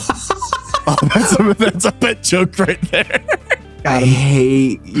 that's a pet joke right there. I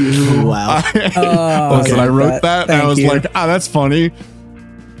hate you. Wow. When I wrote that, I was like, that's funny.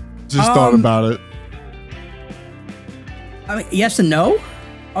 Just thought about it. I mean, yes and no.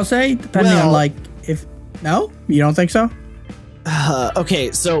 I'll say depending on like if no, you don't think so.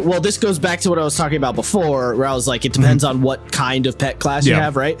 Okay, so this goes back to what I was talking about before, where I was like, it depends on what kind of pet class you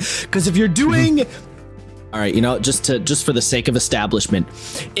have, right? Because if you're doing, all right, just for the sake of establishment,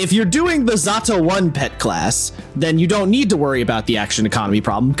 if you're doing the Zato 1 pet class, then you don't need to worry about the action economy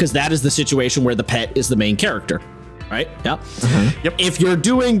problem, because that is the situation where the pet is the main character, right? Yep. Yep. If you're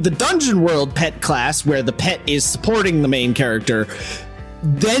doing the Dungeon World pet class, where the pet is supporting the main character,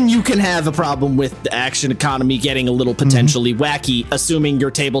 then you can have a problem with the action economy getting a little potentially wacky, assuming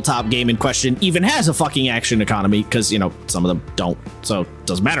your tabletop game in question even has a fucking action economy, because, some of them don't, so it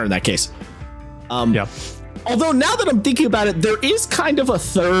doesn't matter in that case. Although now that I'm thinking about it, there is kind of a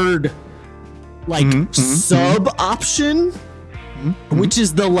third, sub option, which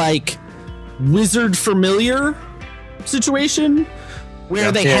is the, wizard familiar situation,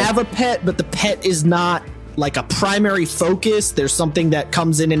 where they have a pet, but the pet is not like a primary focus. There's something that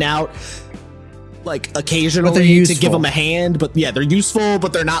comes in and out occasionally to give them a hand, but they're useful,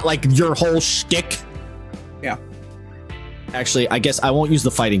 but they're not like your whole shtick. Yeah. Actually, I guess I won't use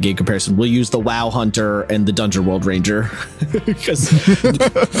the fighting game comparison. We'll use the WoW Hunter and the Dungeon World Ranger. Because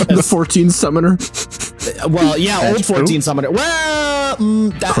the 14 Summoner. Old 14 Summoner.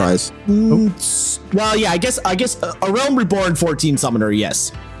 Well, Cries. I guess a Realm Reborn 14 Summoner,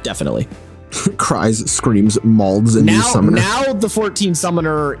 yes, definitely. Cries, screams, maulds, and new Summoner. Now the 14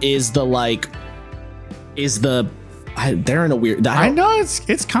 Summoner is they're in a weird. I know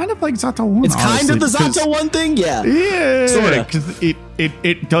it's kind of like Zato 1. It's kind of the Zato 1 thing, yeah. Yeah, sort of. Because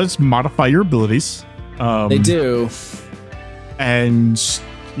it does modify your abilities. They do, and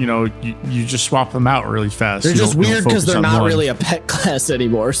you just swap them out really fast. They're just weird because they're not really a pet class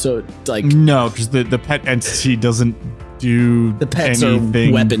anymore. So no, because the pet entity doesn't do the pets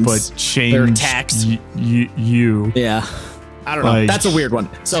anything are weapons, but change their attacks. You. Yeah, I don't know. That's a weird one.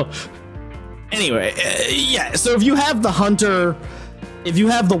 So. Anyway, so if you have the hunter, if you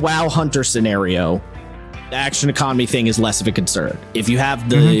have the WoW Hunter scenario, the action economy thing is less of a concern. If you have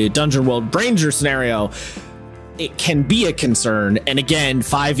the Dungeon World Ranger scenario, it can be a concern. And again,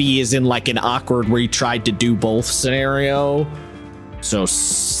 5e is in an awkward where you tried to do both scenario. So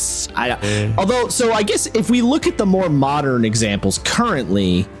I guess if we look at the more modern examples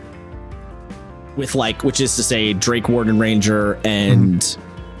currently, with which is to say Drake Warden Ranger and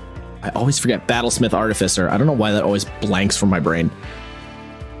I always forget Battlesmith Artificer. I don't know why that always blanks from my brain.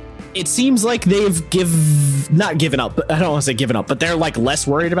 It seems like they've not given up. I don't want to say given up, but they're less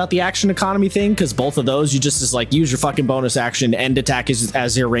worried about the action economy thing, because both of those you just use your fucking bonus action, end attack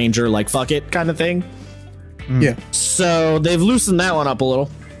as your ranger, fuck it kind of thing. Yeah. So they've loosened that one up a little.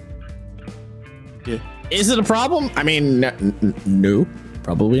 Yeah. Is it a problem? I mean, no,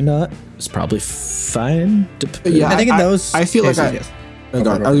 probably not. It's probably fine. Yeah, I think in those. I feel like I was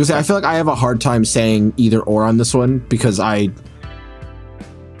gonna say I feel like I have a hard time saying either or on this one because Yeah,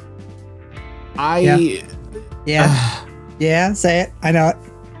 say it. I know it.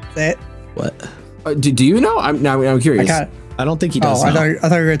 Say it. What? Do you know? I'm curious. I don't think he does. I thought you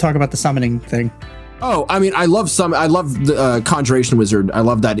were going to talk about the summoning thing. Oh, I mean, I love the Conjuration Wizard. I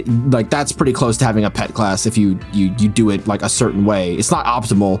love that. That's pretty close to having a pet class if you do it a certain way. It's not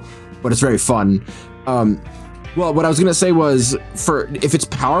optimal, but it's very fun. Well, what I was gonna say was if it's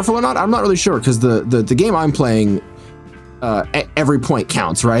powerful or not, I'm not really sure because the game I'm playing, every point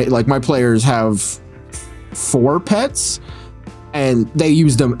counts, right? My players have 4 pets. And they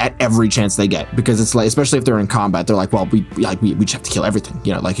use them at every chance they get because it's especially if they're in combat, they're well, we just have to kill everything,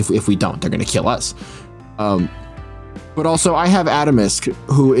 if we don't, they're gonna kill us. But also I have Adamisk,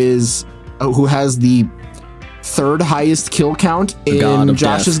 who has the 3rd highest kill count in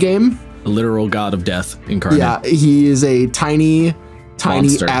Josh's game. A literal god of death incarnate. Yeah, he is a tiny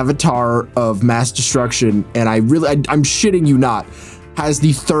Monster. avatar of mass destruction, and I'm shitting you not, has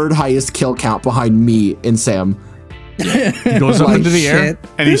the 3rd highest kill count behind me and Sam. He goes up into the air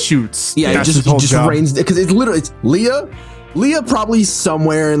and he shoots. Yeah, he just rains because it's Leah probably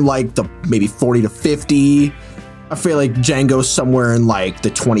somewhere in the maybe 40 to 50. I feel like Django's somewhere in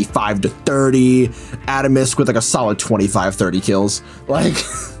the 25 to 30. Adamisk with a solid 25, 30 kills.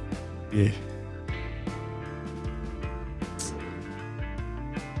 Yeah.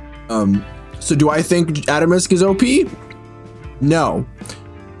 So do I think Adamisk is OP? No.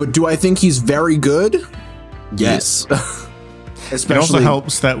 But do I think he's very good? Yes. It also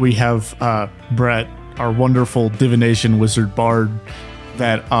helps that we have Brett, our wonderful divination wizard bard,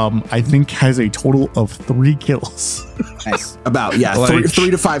 that I think has a total of 3 kills. Nice. About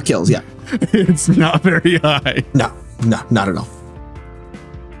 3 to 5 kills. Yeah. It's not very high. No, not at all.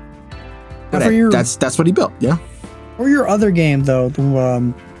 But that's what he built. Yeah. For your other game though,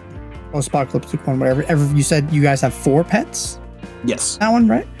 the post-apocalyptic one, whatever. You said you guys have 4 pets. Yes. That one,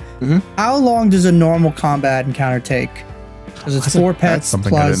 right? Mm-hmm. How long does a normal combat encounter take? Because it's 4 pets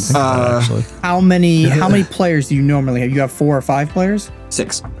plus. How many players do you normally have? You have 4 or 5 players?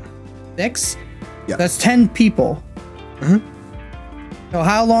 6. 6? Yeah. That's 10 people. Mm-hmm. So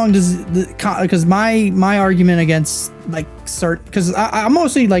how long does because my argument against certain, because I'm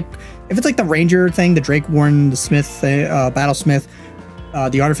mostly if it's the Ranger thing, the Drake Warren, the Smith, Battlesmith,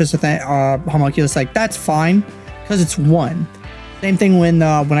 the Artificer thing, Homunculus, that's fine because it's 1. Same thing when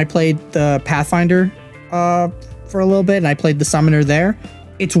I played the Pathfinder for a little bit and I played the Summoner there.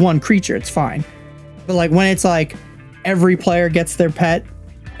 It's 1 creature, it's fine. But when it's every player gets their pet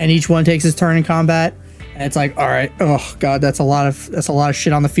and each one takes his turn in combat, and it's all right, oh god, that's a lot of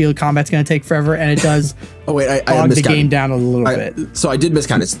shit on the field. Combat's gonna take forever, and it does. Oh wait, I bog the game down a little bit. So I did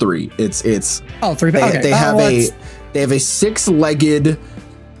miscount. It's 3. It's 3. They, okay. they have a 6-legged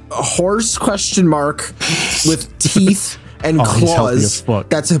horse with teeth and claws.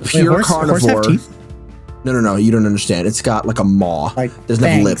 That's a pure carnivore. No, you don't understand. It's got a maw. Doesn't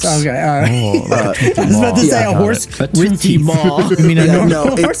have lips. Okay, all right. I was about to say a horse with teeth. Maw. I mean,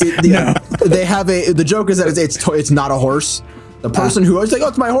 horse? They have the joke is that it's not a horse. The person who always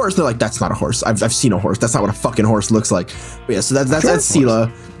it's my horse. They're that's not a horse. I've seen a horse. That's not what a fucking horse looks like. But yeah, so that's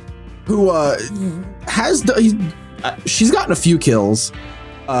Sela, who has she's gotten a few kills.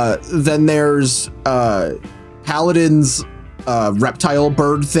 Then there's Paladin's reptile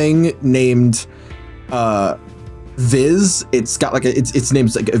bird thing named Viz. It's got its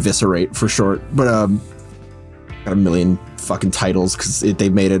name's Eviscerate for short, but got a million fucking titles because they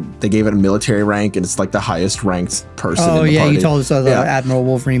gave it a military rank and it's the highest ranked person in the party. You told us Admiral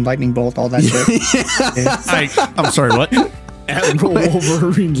Wolverine, Lightning Bolt, all that shit. I'm sorry, what? Admiral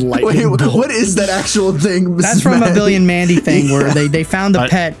Wolverine, Lightning Bolt. What is that actual thing? That's from a Billy and Mandy thing where they found the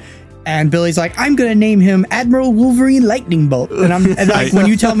pet. And Billy's I'm gonna name him Admiral Wolverine Lightning Bolt. And when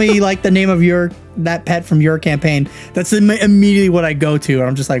you tell me the name of that pet from your campaign, that's immediately what I go to. And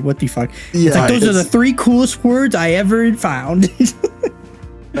I'm just what the fuck? Yeah, those are the 3 coolest words I ever found.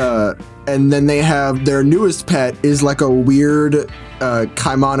 And then they have their newest pet is a weird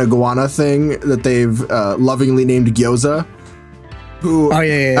Caiman iguana thing that they've lovingly named Gyoza. who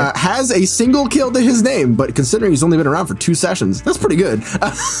has a single kill to his name, but considering he's only been around for 2 sessions, that's pretty good.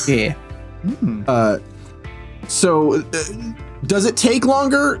 Yeah. So, does it take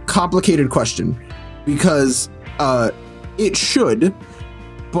longer? Complicated question. Because it should,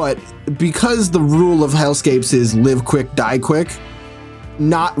 but because the rule of Hellscapes is live quick, die quick,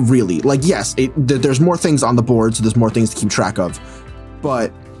 not really. Like, yes, there's more things on the board, so there's more things to keep track of.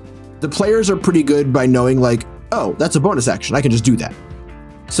 But the players are pretty good by knowing, like, oh, that's a bonus action. I can just do that.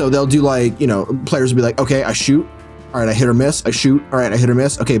 So they'll do, like, you know, players will be like, okay, I shoot. All right, I hit or miss. I shoot. All right, I hit or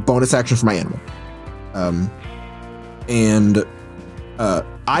miss. Okay, bonus action for my animal.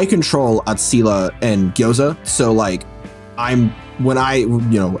 I control Atsila and Gyoza, so like when I'm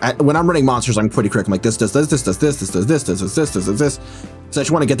running monsters, I'm pretty quick. I'm like, this does this, this does this, this does this, this does this, this does this. So I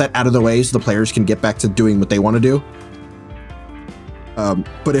just want to get that out of the way so the players can get back to doing what they want to do.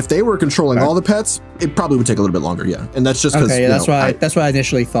 But if they were controlling all the pets, it probably would take a little bit longer, yeah. And that's just because that's what I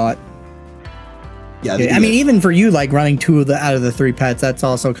initially thought. Yeah, I mean, even for you, like running 2 out of the 3 pets, that's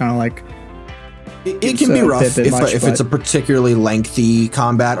also kind of like. It can be rough if it's a particularly lengthy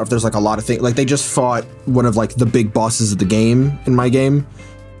combat, or if there's like a lot of things. Like they just fought one of like the big bosses of the game in my game.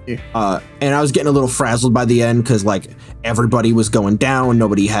 Yeah. And I was getting a little frazzled by the end because like everybody was going down.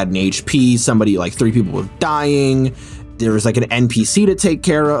 Nobody had an HP. Somebody, like 3 people were dying. There was like an NPC to take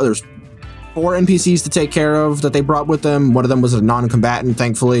care of. There's 4 NPCs to take care of that they brought with them. One of them was a non-combatant,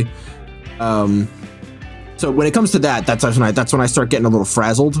 thankfully. So when it comes to that, that's when I start getting a little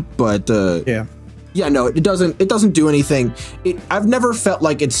frazzled. But yeah, no, it doesn't do anything. I've never felt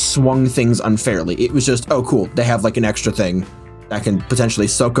like it swung things unfairly. It was just, oh, cool. They have like an extra thing that can potentially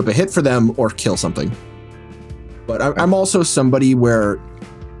soak up a hit for them or kill something. But I'm also somebody where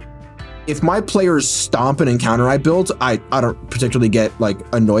if my players stomp an encounter I build, I don't particularly get like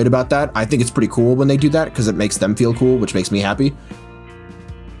annoyed about that. I think it's pretty cool when they do that because it makes them feel cool, which makes me happy.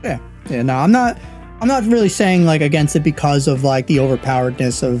 Yeah. No, I'm not really saying like against it because of like the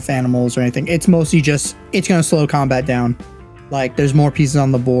overpoweredness of animals or anything. It's mostly just, it's going to slow combat down. Like there's more pieces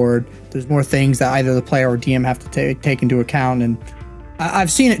on the board. There's more things that either the player or DM have to take into account. And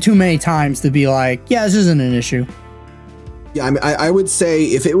I've seen it too many times to be like, yeah, this isn't an issue. Yeah, I mean, I would say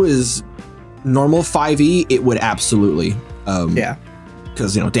if it was normal 5e, it would absolutely. Yeah.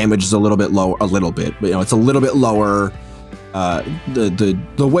 Because, you know, damage is a little bit lower, but, you know, it's a little bit lower. The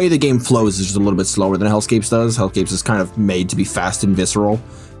way the game flows is just a little bit slower than Hellscapes does. Hellscapes is kind of made to be fast and visceral.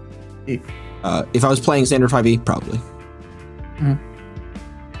 If I was playing standard 5e, probably.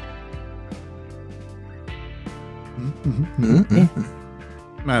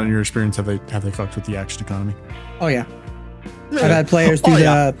 Matt, in your experience, have they fucked with the action economy? Oh yeah. I've had players do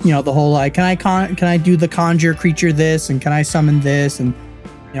the whole like, can I do the conjure creature this, and can I summon this, and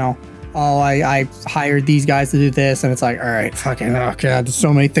you know, I hired these guys to do this, and it's like, all right, fucking, oh god, there's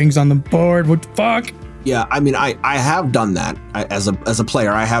so many things on the board. What the fuck? Yeah, I mean, I have done that as a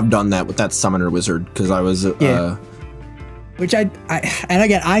player. I have done that with that summoner wizard because I was which and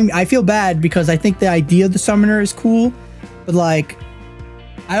again, I feel bad because I think the idea of the summoner is cool, but like,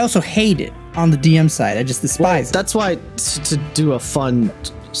 I also hate it on the DM side. I just despise it. That's why to do a fun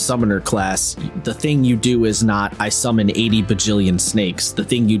summoner class, the thing you do is not I summon 80 bajillion snakes. The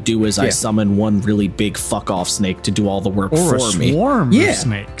thing you do is I summon one really big fuck off snake to do all the work for me. Swarm of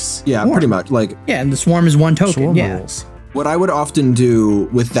snakes. Yeah, pretty much. Like, yeah, and the swarm is one token. Rules. What I would often do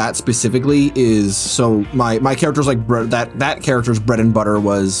with that specifically is, so my character's like that character's bread and butter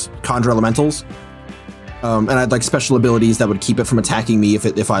was conjure elementals. And I'd like special abilities that would keep it from attacking me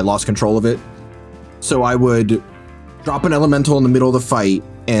if I lost control of it. So I would drop an elemental in the middle of the fight,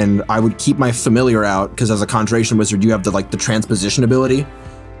 and I would keep my familiar out because as a conjuration wizard, you have the transposition ability.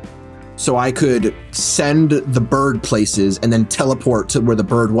 So I could send the bird places and then teleport to where the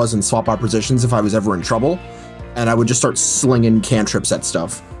bird was and swap our positions if I was ever in trouble. And I would just start slinging cantrips at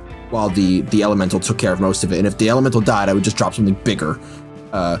stuff while the elemental took care of most of it. And if the elemental died, I would just drop something bigger.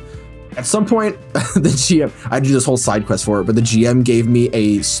 At some point, the GM, I do this whole side quest for it, but the GM gave me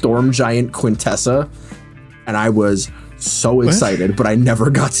a Storm Giant Quintessa, and I was so excited, but I never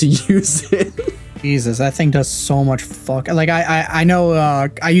got to use it. Jesus, that thing does so much fuck. Like, I know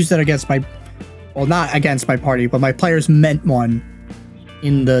I used it against well, not against my party, but my players meant one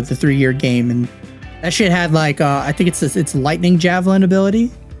in the 3-year game, and that shit had like, I think it's lightning javelin ability.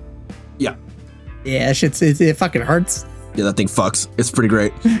 Yeah. Yeah, that shit's, it fucking hurts. Yeah, that thing fucks. It's pretty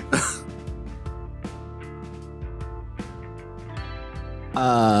great.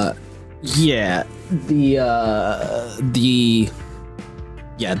 Yeah,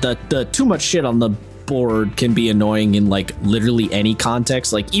 the too much shit on the board can be annoying in like literally any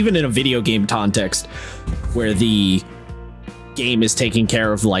context, like even in a video game context where the game is taking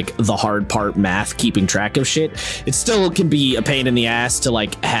care of like the hard part, math, keeping track of shit, it still can be a pain in the ass to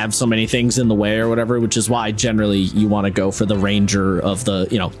like have so many things in the way or whatever, which is why generally you want to go for the ranger of the,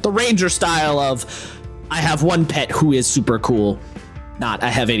 you know, the ranger style of I have one pet who is super cool, not I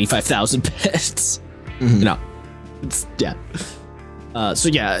have 85,000 pets. You know, it's, yeah. So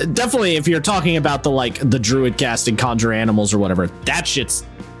yeah, definitely if you're talking about the like the druid casting conjure animals or whatever, that shit's,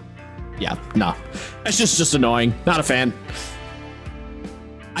 yeah, no, that's just annoying. Not a fan.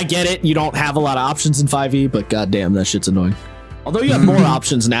 I get it. You don't have a lot of options in 5e, but goddamn, that shit's annoying. Although you have more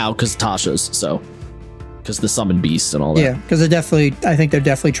options now because Tasha's, so because the summon beasts and all that. Yeah, because they're definitely, I think they're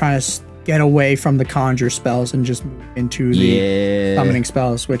definitely trying to get away from the conjure spells and just move into the summoning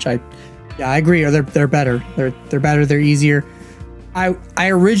spells, which I agree. Or they're better. They're better. They're easier. I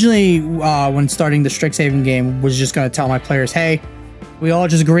originally when starting the Strixhaven game was just gonna tell my players, hey, we all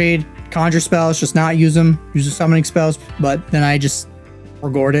just agreed conjure spells, just not use them. Use the summoning spells. But then I just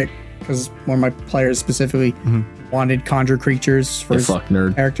forgot it because one of my players specifically wanted conjure creatures for his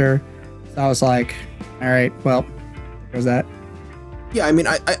character. So I was like, all right, well, there's that. Yeah, I mean,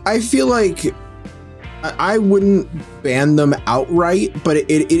 I feel like I wouldn't ban them outright, but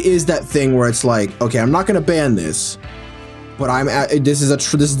it is that thing where it's like, okay, I'm not going to ban this, but this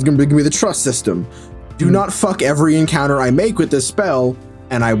is going to be the trust system. Do not fuck every encounter I make with this spell,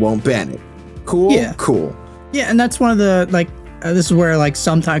 and I won't ban it. Cool? Yeah. Cool. Yeah, and that's one of the, like, this is where, like,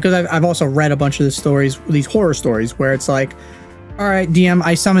 sometimes, because I've also read a bunch of the stories, these horror stories, where it's like, all right, DM,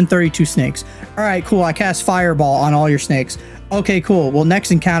 I summon 32 snakes. All right, cool, I cast Fireball on all your snakes. Okay, cool. Well,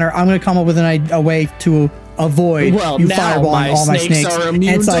 next encounter, I'm going to come up with a way to avoid you fireballing all my snakes. Are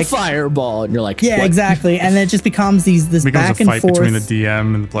immune to Fireball. And you're like, yeah, what? Exactly. And then it just becomes this back and forth between the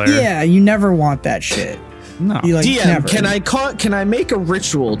DM and the player. Yeah, you never want that shit. No. Like, DM, never. can I make a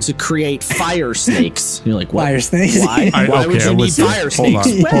ritual to create fire snakes? You're like, what? Fire snakes? Why? Why would you need fire snakes?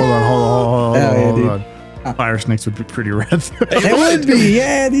 Hold on. Fire snakes would be pretty rad. It would be,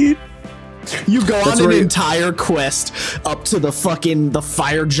 yeah, dude. You go on an entire quest up to the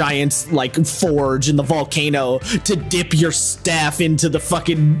fire giant's like forge in the volcano to dip your staff into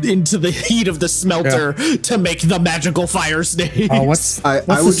the heat of the smelter to make the magical fire snake. I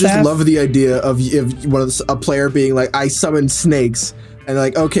would just love the idea of a player being like, I summon snakes, and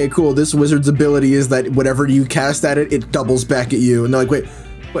like, okay, cool, this wizard's ability is that whatever you cast at it, it doubles back at you, and they're like,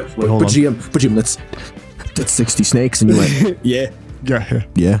 but GM, that's 60 snakes, and you're like, yeah.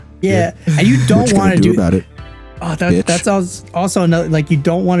 And you don't want to do about it. Oh, that's also another, like, you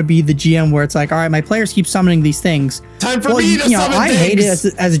don't want to be the GM where it's like, all right, my players keep summoning these things. Time for me to summon I hate it as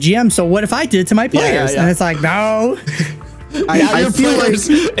a GM, so what if I did it to my players? And it's like, no. I feel like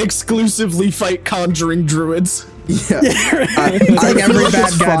exclusively fight conjuring druids. Yeah. It's like every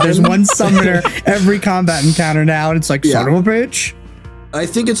bad guy. There's one summoner every combat encounter now, and it's like, son of a bitch. I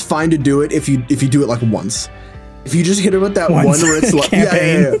think it's fine to do it if you do it like once. If you just hit him with that one where it's like,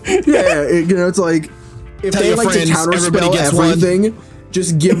 you know, it's like, if they like to counterspell everything,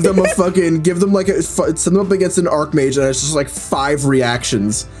 just give them set them up against an archmage, and it's just like 5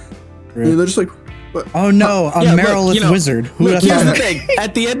 reactions. And they're just like, what? Oh no, a Merilith wizard. Here's the thing.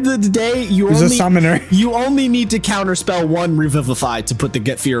 At the end of the day, you only need to counterspell 1 Revivify to put the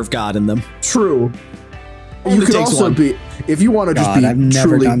Get Fear of God in them. True. You could also be, if you want to just be I've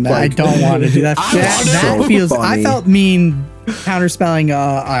never done that. Like, I don't want to do that. That feels. Funny. I felt mean counterspelling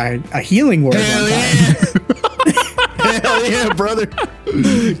a healing word. Hell yeah, hell yeah, brother!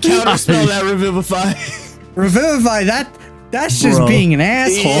 Counterspell that Revivify. Revivify. That's just being an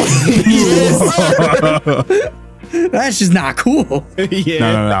asshole. That's just not cool.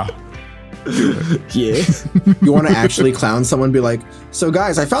 Yeah. No. Yeah. You want to actually clown someone, be like, so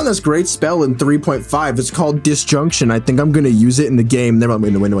guys, I found this great spell in 3.5. It's called Disjunction. I think I'm going to use it in the game. They're like,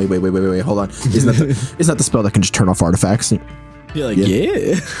 wait, hold on. Isn't that the spell that can just turn off artifacts? You're like,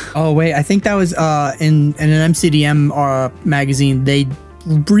 yeah. Oh, wait, I think that was in an MCDM magazine. They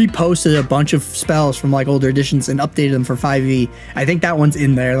reposted a bunch of spells from like older editions and updated them for 5e. I think that one's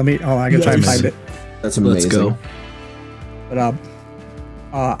in there. I can try and find it. That's amazing. Let's go. But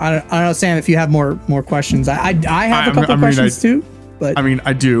I don't know, Sam, if you have more questions. I have a couple questions too. But I mean,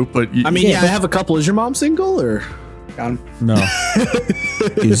 I do, but I have a couple. Is your mom single or? Got him. No.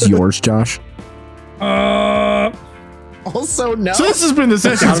 Is yours, Josh? Also, no. So this has been the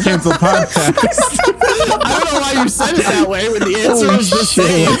Sessions Cancelled podcast. I don't know why you said it that way when the answer was the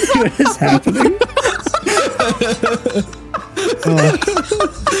same. What is happening?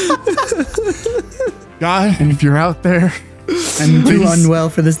 God, and if you're out there, I'm too unwell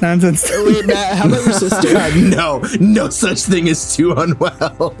for this nonsense. Wait, Matt, how about your sister? No such thing as too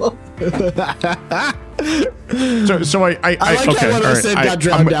unwell. So I like okay, that what I said got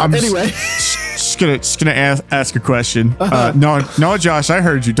drowned out. Anyway. Just gonna ask a question. No, Josh, I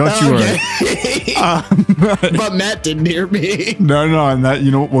heard you. Don't you worry. But Matt didn't hear me. No, and that,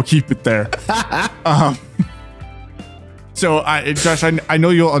 you know, we'll keep it there. So Josh, I know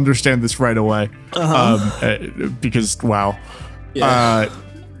you'll understand this right away. Because wow. Yeah.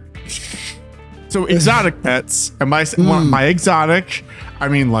 So exotic pets, and my exotic, I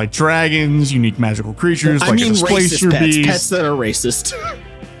mean like dragons, unique magical creatures, like a displacer beast. Pets that are racist.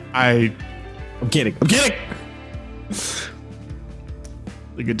 I'm kidding.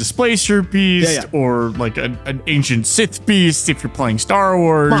 Like a displacer beast, or like an ancient Sith beast if you're playing Star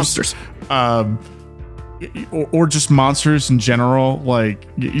Wars. Monsters. Or just monsters in general, like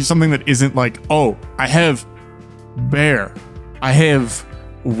something that isn't like, oh, I have bear, I have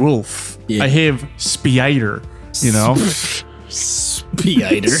wolf, I have spider, you know?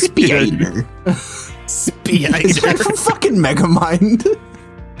 Spider. Is that from fucking Megamind?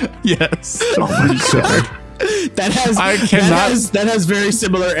 Yes. Oh my god. That has very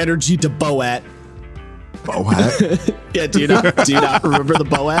similar energy to Boat. Yeah, do you not remember the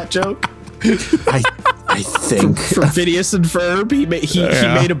Boat joke? I think from Phineas and Ferb, he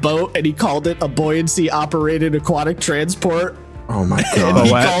made a boat and he called it a buoyancy operated aquatic transport. Oh my god! And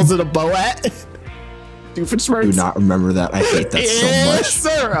he calls it a Boat. Doofenshmirtz. Do not remember that. I hate that so much. Yes,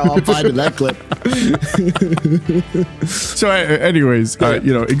 sir. I'll find that clip. So, anyways,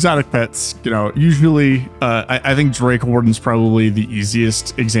 you know, exotic pets. You know, usually, I think Drake Warden's probably the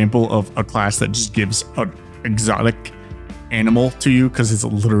easiest example of a class that just gives an exotic animal to you, because it's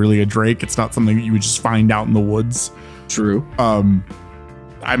literally a drake. It's not something that you would just find out in the woods. True.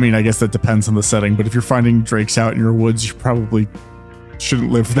 I mean, I guess that depends on the setting, but if you're finding drakes out in your woods, you probably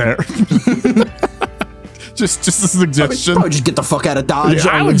shouldn't live there. just a suggestion. Probably just get the fuck out of Dodge.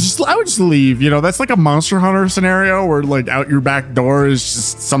 Yeah, I would just leave. You know, that's like a Monster Hunter scenario where like out your back door is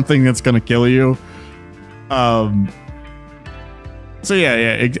just something that's gonna kill you. So yeah,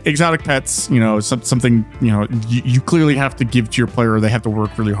 exotic pets, you know, something, you know, you clearly have to give to your player, or they have to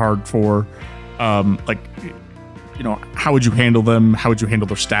work really hard for. Like, you know, how would you handle them? How would you handle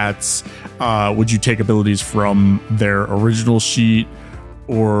their stats? Would you take abilities from their original sheet,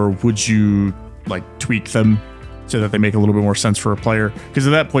 or would you like tweak them so that they make a little bit more sense for a player? Because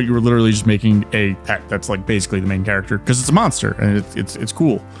at that point, you were literally just making a pet that's like basically the main character, because it's a monster and it's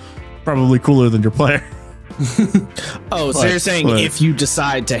cool, probably cooler than your player. So you're saying if you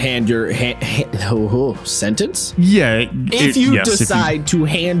decide to hand your sentence? Yeah. If you decide to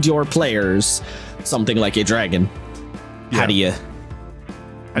hand your players something like a dragon, how do you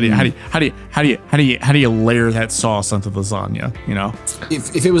layer that sauce onto the lasagna? You know,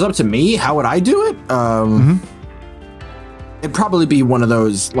 if it was up to me, how would I do it? It'd probably be one of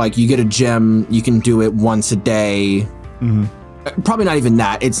those, like, you get a gem, you can do it once a day. Probably not even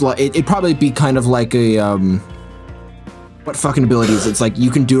that. It's like it'd probably be kind of like a what fucking abilities? It's like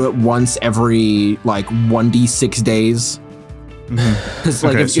you can do it once every like 1d6 days. Because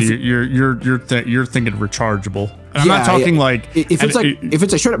like so you're thinking rechargeable. I'm not talking like if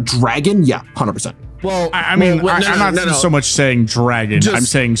it's a straight up dragon, 100%. Well, I'm not so much saying dragon. I'm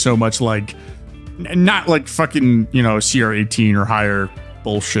saying so much like not like fucking, you know, CR18 or higher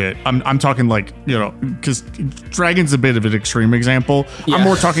bullshit. I'm talking like, you know, because dragon's a bit of an extreme example. I'm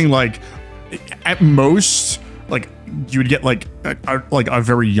more talking like at most like you would get like a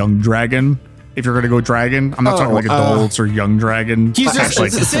very young dragon. If you're gonna go dragon, I'm not talking like adults or young dragon.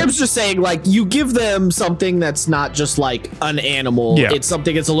 Sam's just saying like you give them something that's not just like an animal. It's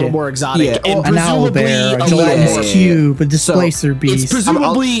something that's a little more exotic, and an owl bear, a gelatinous cube, a displacer beast. It's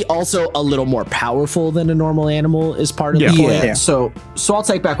presumably also a little more powerful than a normal animal is part of the point. So I'll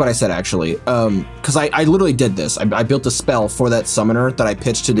take back what I said actually, because I literally did this. I built a spell for that summoner that I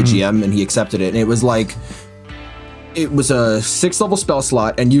pitched to the GM, and he accepted it, and it was like. It was a 6th level spell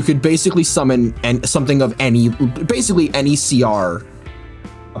slot, and you could basically summon something of basically any CR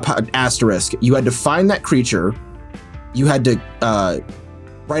asterisk. You had to find that creature, you had to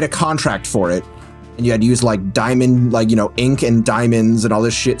write a contract for it, and you had to use like diamond, like, you know, ink and diamonds and all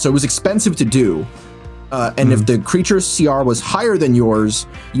this shit. So it was expensive to do. And if the creature's CR was higher than yours,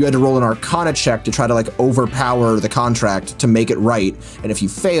 you had to roll an Arcana check to try to like overpower the contract to make it right. And if you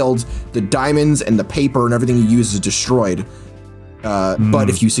failed, the diamonds and the paper and everything you use is destroyed. But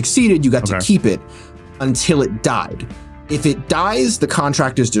if you succeeded, you got to keep it until it died. If it dies, the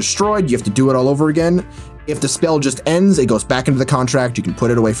contract is destroyed. You have to do it all over again. If the spell just ends, it goes back into the contract. You can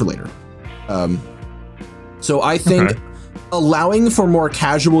put it away for later. So I think allowing for more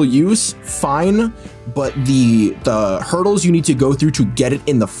casual use, fine. But the hurdles you need to go through to get it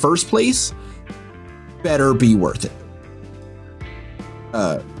in the first place, better be worth it.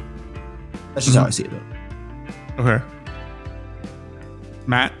 That's just how I see it, though. Okay.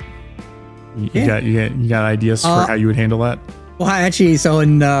 Matt, you got ideas for how you would handle that? Well, I actually, so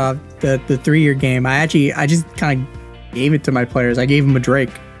in the 3-year game, I just kind of gave it to my players. I gave them a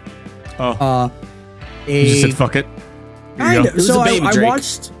Drake. Oh. You just said fuck it. So I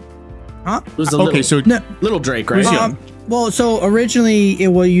watched. Huh? It was little Drake, right? Well, so originally it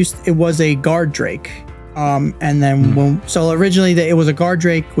was a guard Drake, and then originally it was a guard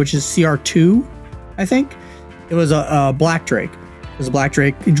Drake, which is CR2, I think. It was a black Drake. It was a black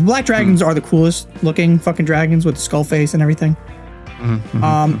Drake. Black dragons are the coolest looking fucking dragons with the skull face and everything.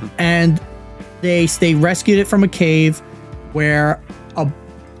 And they rescued it from a cave where a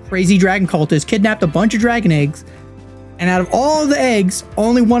crazy dragon cultist kidnapped a bunch of dragon eggs, and out of all the eggs,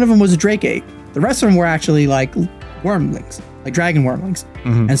 only one of them was a Drake egg. The rest of them were actually like wormlings, like dragon wormlings.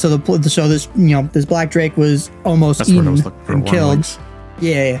 And so this black Drake was almost eaten and killed.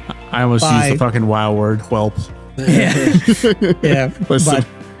 Yeah. I almost used the fucking WoW word, whelp. Yeah. Yeah. But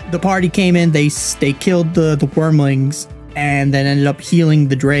the party came in, they killed the wormlings, and then ended up healing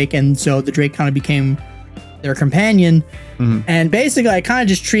the Drake, and so the Drake kind of became their companion. And basically I kind of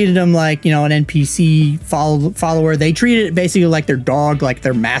just treated him like, an NPC follower. They treated it basically like their dog, like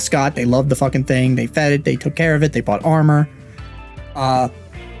their mascot. They loved the fucking thing. They fed it, they took care of it, they bought armor. But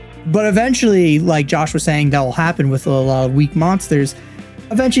eventually, like Josh was saying, that will happen with a lot of weak monsters.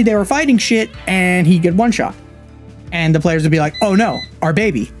 Eventually they were fighting shit and he'd get one shot. And the players would be like, oh no, our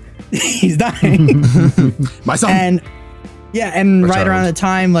baby. He's dying. My son. And right around the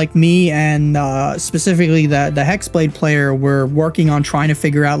time, like me and specifically the Hexblade player were working on trying to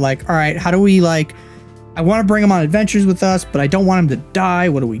figure out, like, all right, how do we, like, I want to bring him on adventures with us, but I don't want him to die.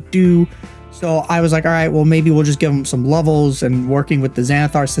 What do we do? So I was like, all right, well, maybe we'll just give him some levels and working with the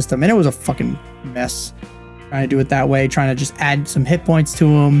Xanathar system. And it was a fucking mess trying to do it that way, trying to just add some hit points to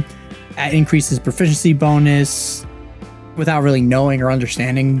him, increase his proficiency bonus without really knowing or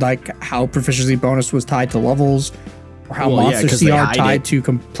understanding, like, how proficiency bonus was tied to levels. Or how monster CR tied to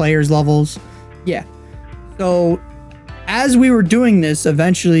players' levels. Yeah. So as we were doing this,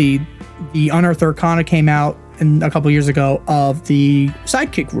 eventually the Unearthed Arcana came out a couple years ago of the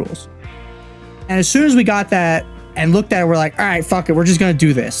sidekick rules. And as soon as we got that and looked at it, we're like, all right, fuck it. We're just going to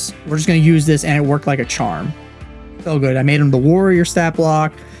do this. We're just going to use this. And it worked like a charm. So good. I made him the warrior stat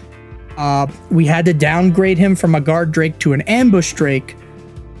block. We had to downgrade him from a guard Drake to an ambush Drake.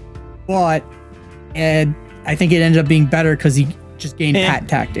 But I think it ended up being better because he just gained pat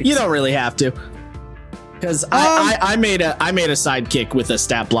tactics. You don't really have to, because I made a sidekick with a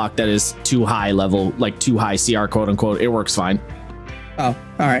stat block that is too high level, like too high CR, quote unquote. It works fine. Oh,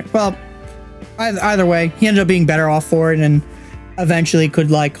 all right. Well, either way, he ended up being better off for it, and eventually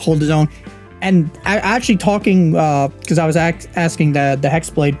could like hold his own. And actually talking, because I was asking the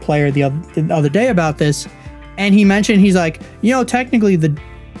Hexblade player the other day about this, and he mentioned, he's like, technically the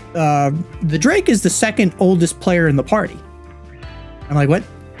Drake is the second oldest player in the party. I'm like, what?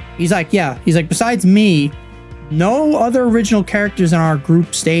 He's like, yeah. He's like, besides me, no other original characters in our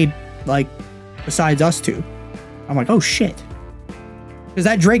group stayed, like, besides us two. I'm like, oh shit. Because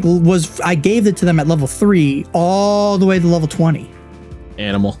that Drake I gave it to them at level 3 all the way to level 20.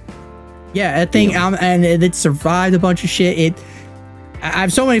 Animal. Yeah, that thing, and it survived a bunch of shit. I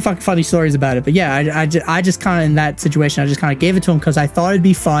have so many fucking funny stories about it, but yeah, I just kind of, in that situation, I just kind of gave it to him because I thought it'd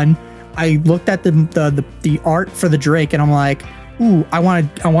be fun. I looked at the art for the Drake, and I'm like, ooh, I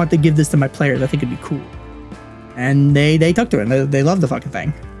want to give this to my players. I think it'd be cool. And they took to it. And they love the fucking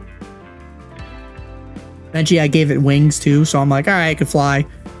thing. Eventually, I gave it wings too, so I'm like, all right, it can fly.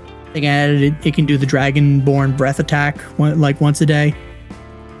 I think I added it can do the Dragonborn breath attack like once a day.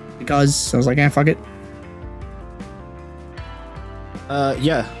 Because I was like, fuck it.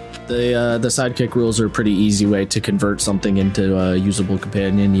 Yeah, the sidekick rules are a pretty easy way to convert something into a usable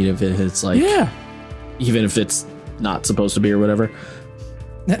companion, even if it's like, even if it's not supposed to be or whatever.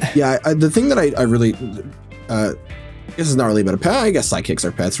 Yeah, the thing that I really, I guess it's not really about a pet. I guess sidekicks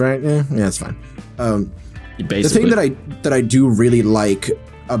are pets, right? Yeah, it's fine. The thing that I do really like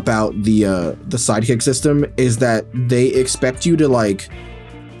about the sidekick system is that they expect you to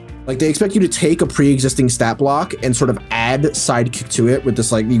they expect you to take a pre-existing stat block and sort of add sidekick to it with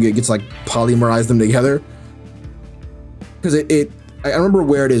this, like, you get to like polymerize them together. Because I don't remember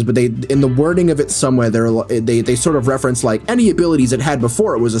where it is, but they, in the wording of it somewhere, they sort of reference like any abilities it had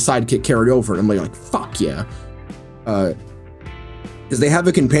before it was a sidekick carried over, and I'm like fuck yeah. Because they have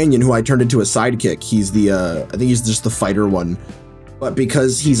a companion who I turned into a sidekick. He's I think he's just the fighter one, but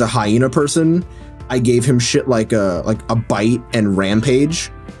because he's a hyena person, I gave him shit like a bite and rampage,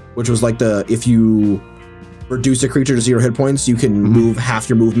 which was like if you reduce a creature to 0 hit points, you can move half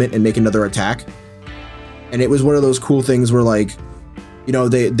your movement and make another attack. And it was one of those cool things where, like, you know,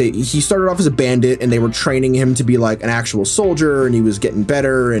 he started off as a bandit and they were training him to be like an actual soldier, and he was getting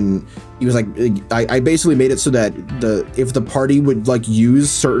better. And he was like, I basically made it so that if the party would like use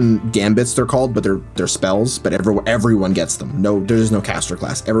certain gambits, they're called, but they're spells, but everyone gets them. No, there's no caster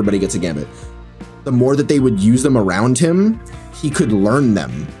class. Everybody gets a gambit. The more that they would use them around him, he could learn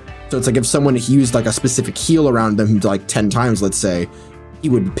them. So it's like if someone used like a specific heal around them like 10 times, let's say, he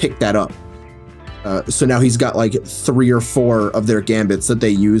would pick that up. So now he's got like 3 or 4 of their gambits that they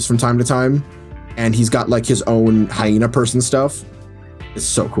use from time to time, and he's got like his own hyena person stuff. It's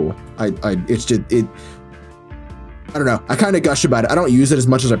so cool. I don't know. I kind of gush about it. I don't use it as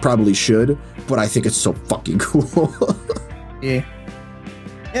much as I probably should, but I think it's so fucking cool. Yeah,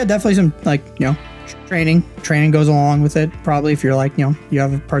 definitely some like, you know, training goes along with it. Probably if you're like, you know, you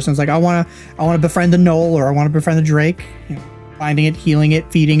have a person who's like, I want to befriend the gnoll, or I want to befriend the drake. You know, finding it, healing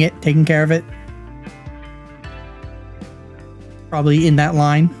it, feeding it, taking care of it. Probably in that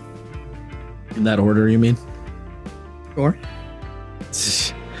line. In that order, you mean? Sure.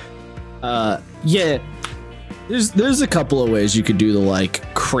 Yeah. There's a couple of ways you could do the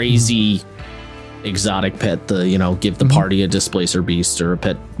like crazy exotic pet, the, you know, give the party a displacer beast or a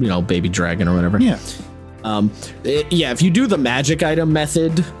pet, you know, baby dragon or whatever. Yeah. Yeah, if you do the magic item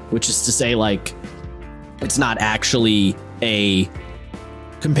method, which is to say like it's not actually a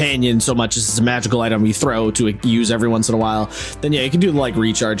companion so much as it's a magical item you throw to use every once in a while, then yeah, you can do the like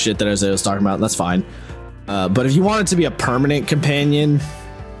recharge shit that Isaiah was talking about, and that's fine. But if you want it to be a permanent companion,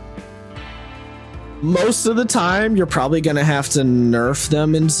 most of the time you're probably gonna have to nerf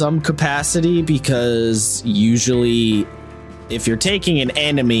them in some capacity, because usually if you're taking an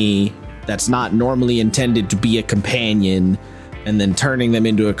enemy that's not normally intended to be a companion and then turning them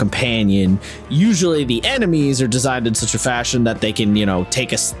into a companion, usually the enemies are designed in such a fashion that they can, you know,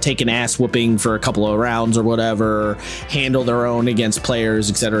 take an ass whooping for a couple of rounds or whatever, handle their own against players,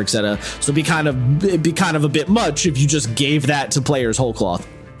 etc., etc. So it'd be kind of a bit much if you just gave that to players whole cloth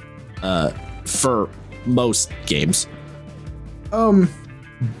for most games.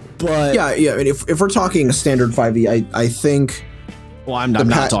 But yeah. I mean, if we're talking standard 5e, I think. Well, I'm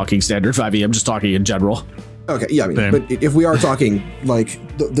not talking standard 5e. I'm just talking in general. Okay, yeah, I mean, but if we are talking like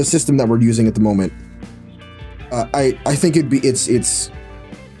the system that we're using at the moment, I think it's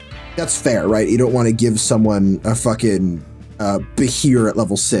that's fair, right? You don't want to give someone a fucking Behir at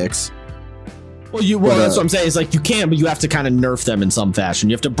level 6. Well, that's what I'm saying. It's like you can, but you have to kind of nerf them in some fashion.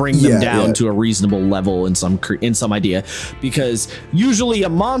 You have to bring them down to a reasonable level in some idea, because usually a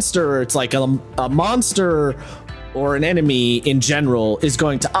monster, it's like a monster or an enemy in general is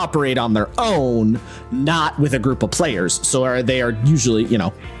going to operate on their own, not with a group of players. So they are usually, you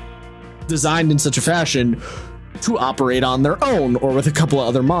know, designed in such a fashion to operate on their own or with a couple of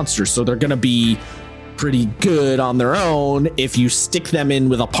other monsters. So they're going to be pretty good on their own. If you stick them in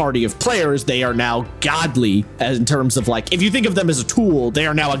with a party of players, they are now godly, as in terms of like, if you think of them as a tool, they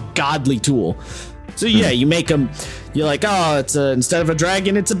are now a godly tool. So yeah, you make them, you're like, oh, it's instead of a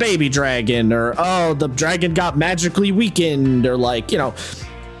dragon, it's a baby dragon, or oh, the dragon got magically weakened, or like, you know,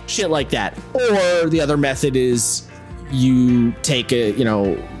 shit like that. Or the other method is you take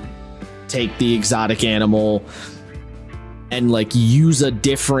the exotic animal and like use a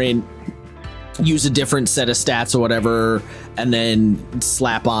different set of stats or whatever, and then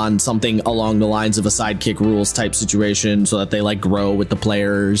slap on something along the lines of a sidekick rules type situation so that they like grow with the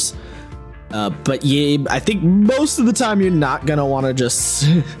players. But yeah, I think most of the time you're not gonna want to just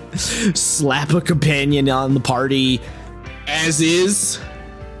slap a companion on the party as is.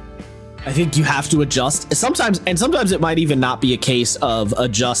 I think you have to adjust. Sometimes it might even not be a case of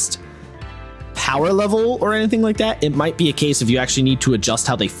adjust power level or anything like that. It might be a case of you actually need to adjust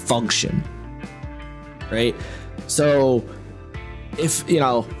how they function. Right? So if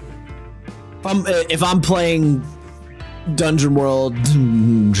I'm playing Dungeon World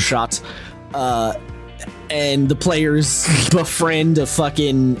shots, and the players befriend a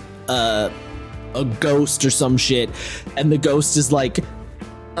fucking a ghost or some shit, and the ghost is like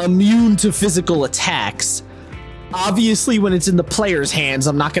immune to physical attacks. Obviously, when it's in the player's hands,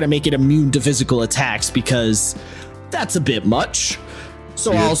 I'm not going to make it immune to physical attacks, because that's a bit much.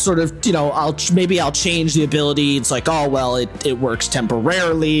 So I'll sort of, I'll change the ability. It's like, oh, well, it works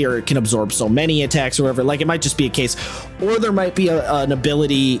temporarily, or it can absorb so many attacks or whatever. Like, it might just be a case, or there might be an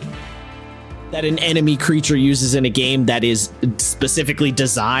ability that an enemy creature uses in a game that is specifically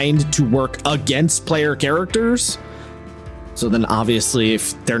designed to work against player characters. So then obviously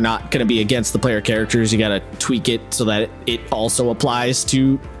if they're not going to be against the player characters, you got to tweak it so that it also applies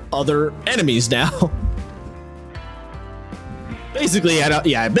to other enemies now. Basically, I don't.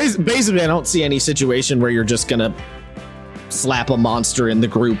 Yeah, basically, I don't see any situation where you're just gonna slap a monster in the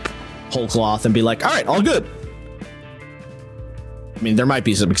group whole cloth and be like, all right, all good. I mean, there might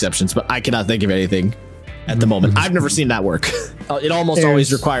be some exceptions, but I cannot think of anything at the moment. I've never seen that work. It almost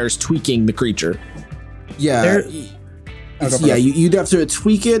always requires tweaking the creature. Yeah. You'd have to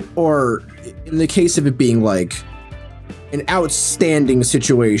tweak it, or in the case of it being like an outstanding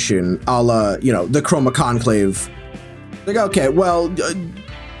situation, a la, the Chroma Conclave. Like, okay, well,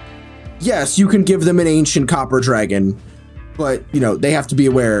 yes, you can give them an ancient copper dragon, but, they have to be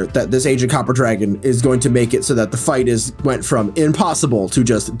aware that this ancient copper dragon is going to make it so that the fight went from impossible to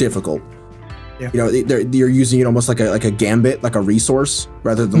just difficult. Yeah. You're using it almost like a gambit, like a resource,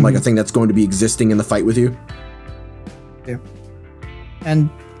 rather than like a thing that's going to be existing in the fight with you. Yeah. And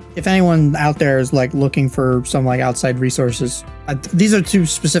if anyone out there is like looking for some like outside resources, these are too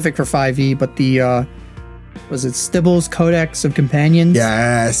specific for 5e, but the was it Stibble's Codex of Companions?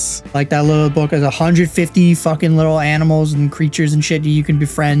 Yes. Like that little book has 150 fucking little animals and creatures and shit you can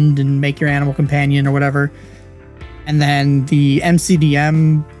befriend and make your animal companion or whatever. And then the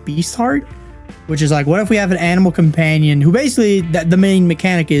MCDM Beast Heart, which is like, what if we have an animal companion who basically the main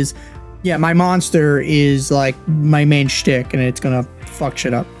mechanic is, yeah, my monster is like my main shtick and it's gonna fuck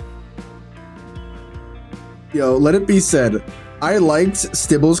shit up. Yo, let it be said, I liked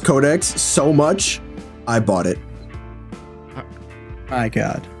Stibble's Codex so much, I bought it. My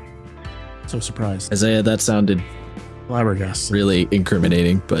God. So surprised. Isaiah, that sounded flabbergasted. Really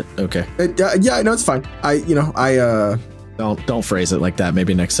incriminating, but okay. Yeah, I know it's fine. Don't phrase it like that.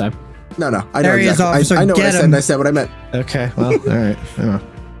 Maybe next time. No, I know exactly. I know what I said, and I said what I meant. Okay, well, all right.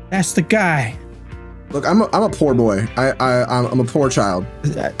 That's the guy. Look, I'm a poor boy. I'm a poor child.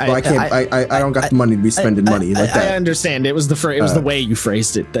 I don't got the money to be spending money like that. I understand. It was the way you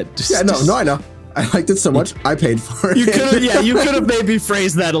phrased it that just. Yeah, no, I know. I liked it so much, I paid for it. You could have maybe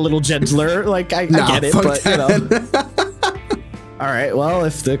phrased that a little gentler. Like I get it, but All right. Well,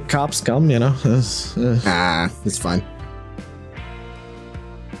 if the cops come, it's fine.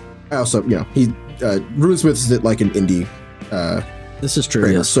 I also, he RuneSmith is like an indie. This is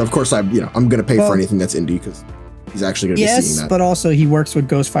true. Yes. So of course I'm gonna pay for anything that's indie because he's actually gonna be seeing that. Yes, but also he works with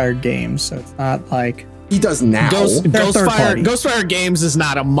Ghostfire Games, so it's not like he does now. Ghostfire Games is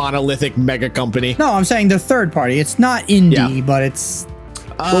not a monolithic mega company. No, I'm saying they're third party. It's not indie, but it's.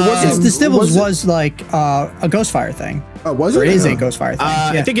 The Stibbles was like a Ghostfire thing. Oh, was it? It is a Ghostfire thing.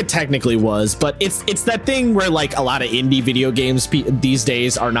 I think it technically was, but it's that thing where like a lot of indie video games these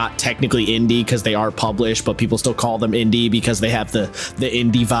days are not technically indie because they are published, but people still call them indie because they have the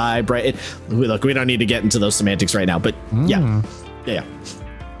indie vibe, right? Look, we don't need to get into those semantics right now, but yeah.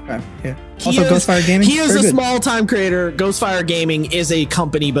 Okay, yeah. Also, Ghostfire Gaming. He is a small-time creator. Ghostfire Gaming is a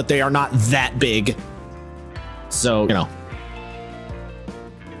company, but they are not that big. So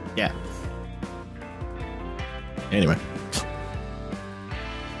yeah. Anyway.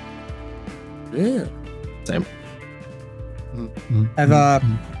 Yeah. Same.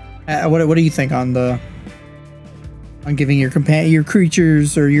 What do you think on giving your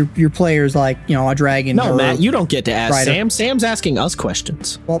creatures or your players like a dragon? No, Matt, you don't get to ask Sam. Sam's asking us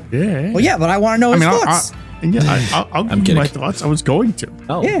questions. Well, but I want to know his thoughts. I'll give you my thoughts. I was going to.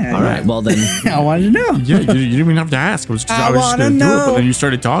 Oh, yeah. All right. Well, then I wanted to know. Yeah, you didn't even have to ask. I was just going to do it, but then you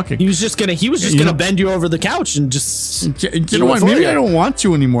started talking. He was just gonna bend you over the couch and just. You know what? Maybe I don't want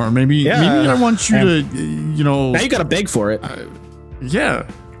to anymore. Maybe I want you to. Now you gotta beg for it. Yeah,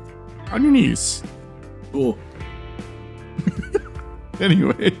 on your knees. Cool. Don't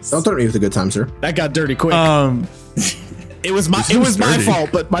Anyways, threaten me with a good time, sir. That got dirty quick. It was my fault,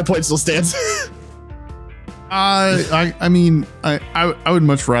 but my point still stands. I mean, I would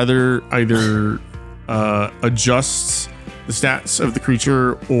much rather either adjust the stats of the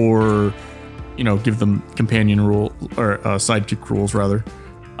creature or give them companion rule or sidekick rules rather,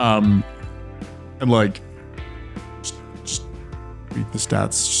 and like just beat the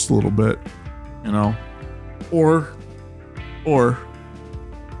stats just a little bit, or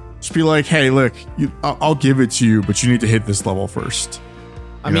just be like, hey, look, I'll give it to you, but you need to hit this level first.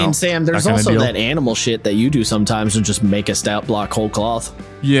 I mean, Sam, there's also that animal shit that you do sometimes and just make a stat block whole cloth.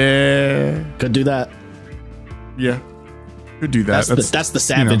 Yeah. Could do that. Yeah. Could do that. That's the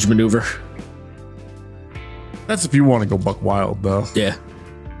savage maneuver. That's if you want to go buck wild, though. Yeah.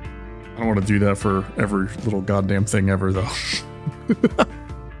 I don't want to do that for every little goddamn thing ever, though.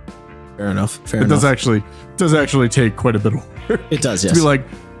 Fair enough. It does actually take quite a bit of work. It does, yes. To be like,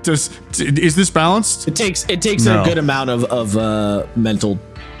 is this balanced? It takes a good amount of mental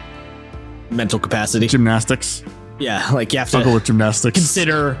capacity. Gymnastics. Yeah, like you have to with gymnastics.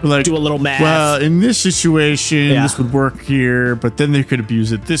 Consider, like, do a little math. Well, in this situation, this would work here, but then they could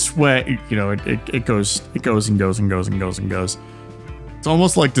abuse it this way. You know, it goes and goes and goes and goes and goes. It's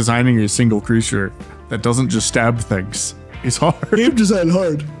almost like designing a single creature that doesn't just stab things. It's hard. Game design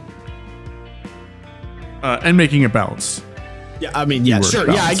hard. And making it balance. Yeah, I mean, yeah, sure.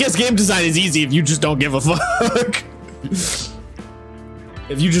 Yeah, I guess game design is easy if you just don't give a fuck.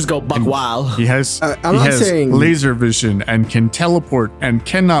 If you just go buck wild. He has laser vision and can teleport and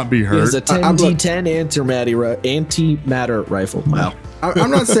cannot be hurt. He has a 10d10 antimatter rifle. Wow.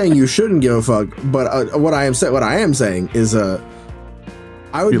 I'm not saying you shouldn't give a fuck, but what I am saying is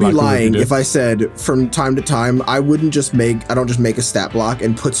I would be lying if I said from time to time I don't just make a stat block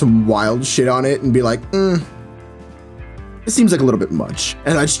and put some wild shit on it and be like, it seems like a little bit much,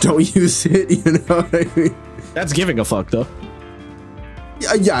 and I just don't use it. You know what I mean? That's giving a fuck though.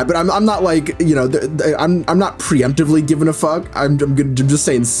 Yeah, but I'm not like, you know, I'm not preemptively giving a fuck. I'm just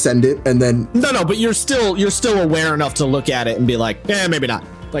saying send it and then. No, but you're still aware enough to look at it and be like, maybe not.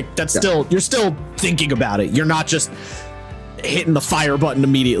 Like that's still, you're still thinking about it. You're not just hitting the fire button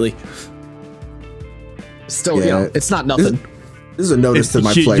immediately. Still, you know, it's not nothing. This is a notice to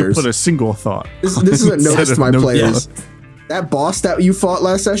my players. You put a single thought. This is a notice to my players. Yeah. That boss that you fought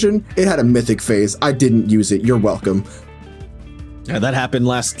last session, it had a mythic phase. I didn't use it. You're welcome. Yeah, that happened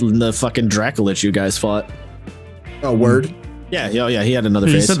in the fucking Dracolich you guys fought. Oh, word? Yeah, he had another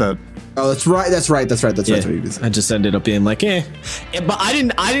phase. You said that. Oh, that's right. That's what he did. I just ended up being like, but I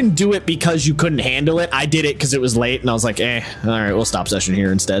didn't do it because you couldn't handle it. I did it because it was late, and I was like, all right, we'll stop session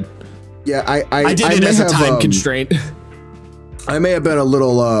here instead. Yeah, I did it as a time constraint. I may have been a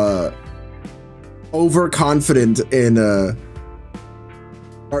little overconfident in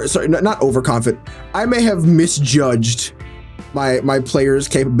or sorry, not overconfident. I may have misjudged my player's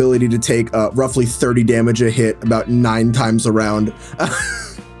capability to take roughly 30 damage a hit about 9 times around.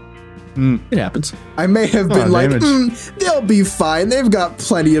 It happens. I may have been like, they'll be fine. They've got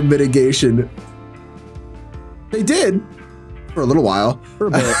plenty of mitigation. They did for a little while. For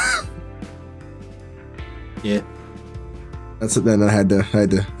a bit. Yeah. That's it. Then I had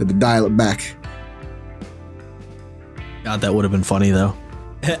to dial it back. God, that would have been funny though.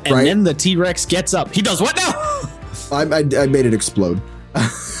 And then the T-Rex gets up. He does what now? I made it explode.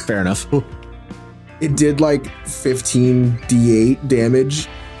 Fair enough. It did like 15 D8 damage,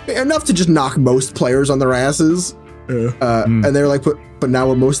 enough to just knock most players on their asses. And they're like, but now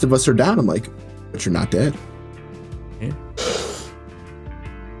when most of us are down, I'm like, but you're not dead. Yeah.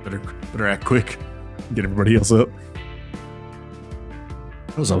 Better act quick. Get everybody else up.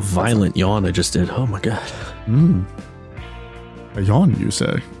 That was a violent yawn I just did. Oh my god. A yawn, you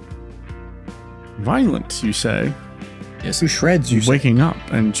say? Violent, you say? Yes. Who shreds you? Waking up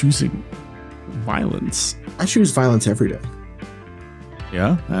and choosing violence. I choose violence every day.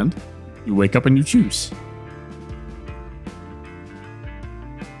 Yeah, and you wake up and you choose.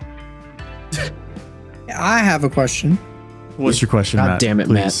 I have a question. What's your question, God Matt? Damn it,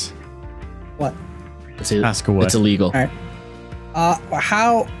 please? What? Ask away. It's illegal. All right.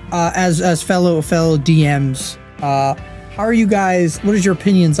 How, as fellow DMs, how are you guys? What is your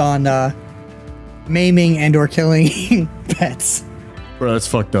opinions on maiming and or killing pets? Bro, that's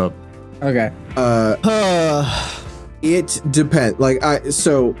fucked up. Okay. It depends. Like,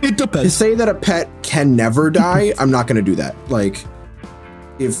 it depends. To say that a pet can never die, I'm not gonna do that. Like,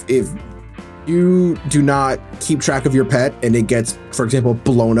 if you do not keep track of your pet and it gets, for example,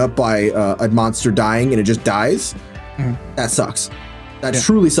 blown up by a monster dying and it just dies, that sucks. That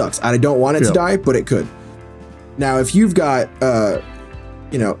truly sucks. I don't want it to die, but it could. Now, if you've got,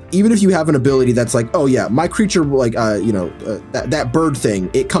 you know, even if you have an ability that's like, oh yeah, my creature, like, you know, that bird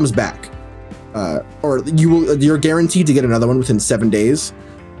thing, it comes back, or you're guaranteed to get another one within 7 days.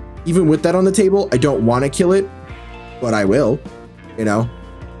 Even with that on the table, I don't want to kill it, but I will. You know,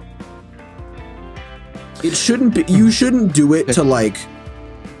 it shouldn't be. You shouldn't do it to like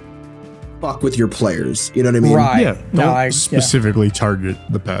fuck with your players. You know what I mean? Right. Yeah. Don't specifically target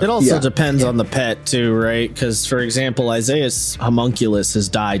the pet. It also depends on the pet too, right? Because for example, Isaiah's homunculus has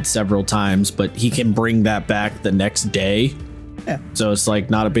died several times, but he can bring that back the next day. Yeah. So it's like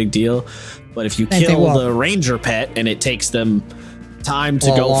not a big deal. But if you kill the ranger pet and it takes them time to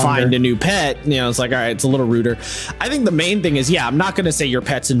go find a new pet, you know, it's like, all right, it's a little ruder. I think the main thing is, I'm not going to say your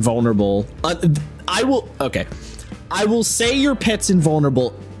pet's invulnerable. I will say your pet's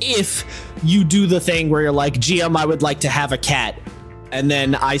invulnerable if you do the thing where you're like, GM, I would like to have a cat. And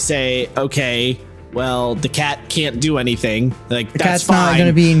then I say, okay, well, the cat can't do anything. Like, the that's cat's fine. not going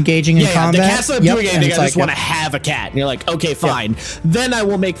to be engaging in combat. The cat's not doing anything. I just want to yep. have a cat. And you're like, okay, fine. Then I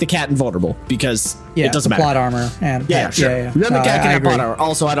will make the cat invulnerable because it doesn't matter. Plot armor and sure. Then the cat can have plot armor.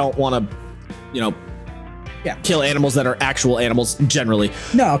 Also, I don't want to, kill animals that are actual animals generally.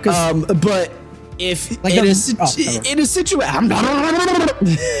 No, because but if like in a situation,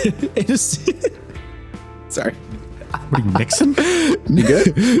 sorry. What are you mixing? You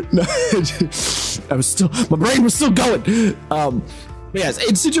good? No, my brain was still going. Yes,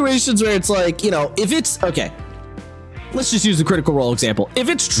 in situations where it's like, if it's okay, let's just use the Critical Role example. If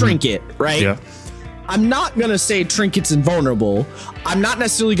it's Trinket, right? Yeah. I'm not gonna say Trinket's invulnerable. I'm not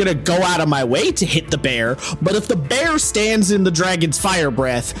necessarily gonna go out of my way to hit the bear, but if the bear stands in the dragon's fire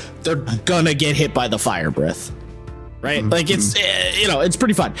breath, they're gonna get hit by the fire breath. Right? Like it's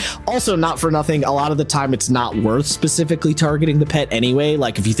pretty fun. Also, not for nothing, a lot of the time it's not worth specifically targeting the pet anyway.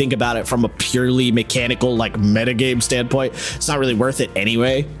 Like if you think about it from a purely mechanical, like metagame standpoint, it's not really worth it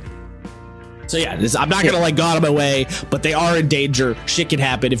anyway. So yeah, I'm not gonna like go out of my way, but they are in danger. Shit can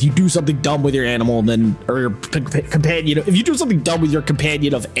happen if you do something dumb with your animal, or your companion. If you do something dumb with your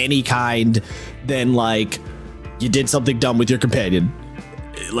companion of any kind, then like you did something dumb with your companion.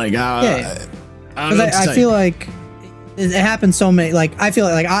 Like I feel like it happens so many. Like I feel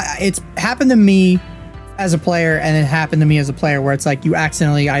like it's happened to me as a player, and it happened to me as a player where it's like you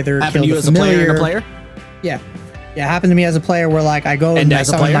accidentally either kill the familiar. Yeah, it happened to me as a player where like I go and I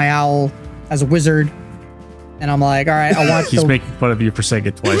summon my owl as a wizard, and I'm like, all right, I want. He's making fun of you for saying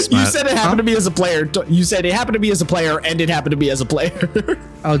it twice, Matt. You said it happened to me as a player. You said it happened to me as a player, and it happened to me as a player.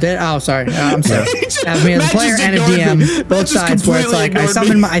 Sorry. I'm sorry. It happened to me as a player and a DM. Both sides where it's like I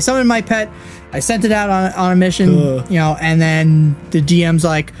summoned my pet. I sent it out on a mission, and then the DM's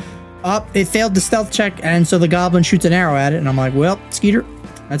like, it failed the stealth check, and so the goblin shoots an arrow at it, and I'm like, well, Skeeter,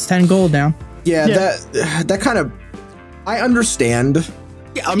 that's 10 gold down. Yeah. That kind of, I understand.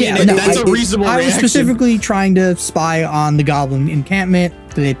 Yeah, I mean, that's a reasonable reaction. I was specifically trying to spy on the goblin encampment.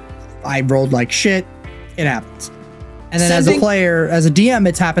 I rolled like shit. It happens. And then as a player, as a DM,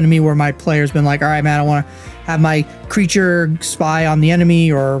 it's happened to me where my player's been like, all right, man, I want to have my creature spy on the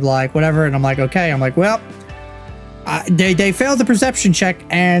enemy or like whatever. And I'm like, okay. I'm like, well, they failed the perception check,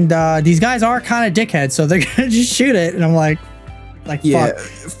 and these guys are kind of dickheads, so they're going to just shoot it. And I'm like fuck.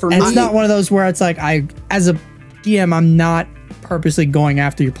 And it's not one of those where it's like, as a DM, I'm not purposely going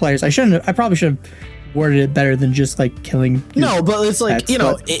after your players. I probably should have worded it better than just like killing. No, but it's like,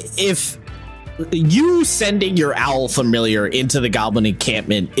 if you sending your owl familiar into the goblin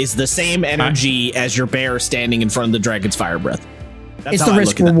encampment is the same energy as your bear standing in front of the dragon's fire breath. It's the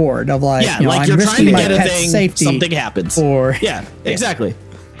risk reward of like, like you're trying to get a thing, safety, something happens. Exactly.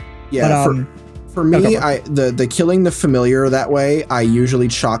 Yeah. But, for me, the killing the familiar that way, I usually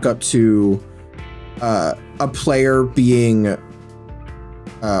chalk up to a player being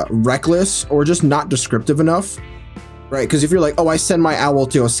reckless or just not descriptive enough, right? Because if you're like, I send my owl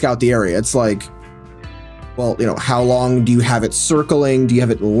to go scout the area, it's like, well, how long do you have it circling? Do you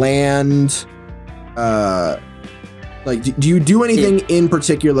have it land? Like, do you do anything in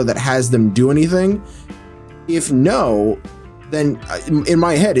particular that has them do anything? If no, then in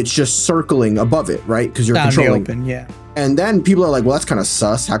my head, it's just circling above it, right? Because you're controlling. Open, And then people are like, well, that's kind of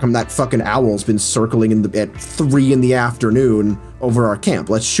sus. How come that fucking owl's been circling at 3 in the afternoon over our camp?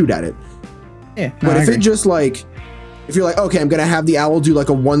 Let's shoot at it. But if it just like, if you're like, okay, I'm going to have the owl do like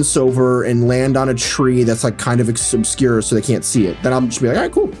a once over and land on a tree that's like kind of obscure so they can't see it, then I'm just be like, all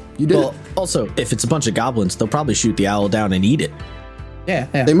right, cool. You did it. Also, if it's a bunch of goblins, they'll probably shoot the owl down and eat it. Yeah.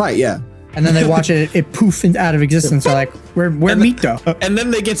 They might, And then they watch it poof out of existence. They're like, where'd meat go? And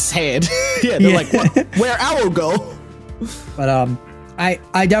then they get sad. They're like, what? Where owl go? But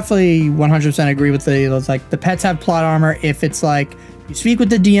I definitely 100% agree with the pets have plot armor. If it's like you speak with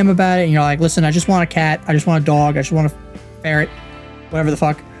the DM about it and you're like, listen, I just want a cat, I just want a dog, I just want a ferret, whatever the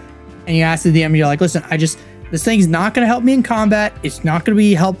fuck, and you ask the DM, you're like, listen, this thing's not going to help me in combat. It's not going to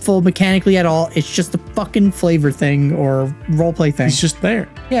be helpful mechanically at all. It's just a fucking flavor thing or roleplay thing. It's just there.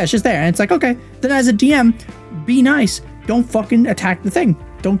 Yeah, it's just there. And it's like, okay, then as a DM, be nice. Don't fucking attack the thing.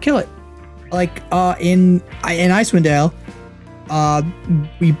 Don't kill it. Like in Icewind Dale,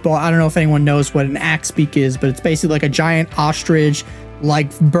 we bought, I don't know if anyone knows what an axbeak is, but it's basically like a giant ostrich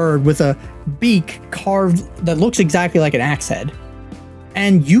like bird with a beak carved that looks exactly like an axe head.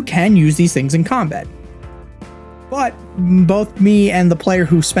 And you can use these things in combat. But both me and the player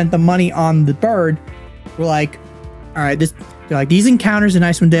who spent the money on the bird were like, all right, they're like, these encounters in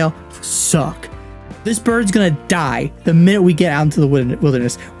Icewind Dale suck. This bird's gonna die the minute we get out into the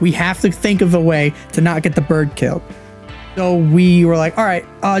wilderness. We have to think of a way to not get the bird killed. So we were like, all right,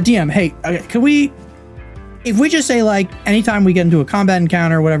 DM, hey, can we, if we just say like, anytime we get into a combat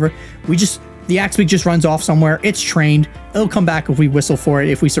encounter or whatever, the axe beak just runs off somewhere. It's trained. It'll come back if we whistle for it,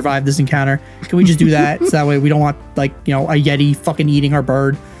 if we survive this encounter. Can we just do that? So that way we don't want like, a Yeti fucking eating our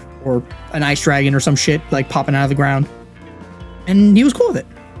bird or an ice dragon or some shit like popping out of the ground. And he was cool with it.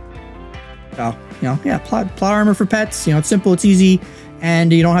 So, yeah, plot armor for pets. It's simple, it's easy,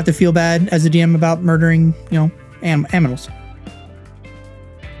 and you don't have to feel bad as a DM about murdering, animals.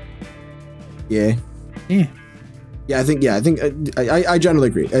 Yeah. I think I generally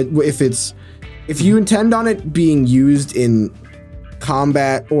agree. If you intend on it being used in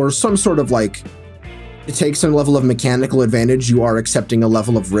combat or some sort of like to take some level of mechanical advantage, you are accepting a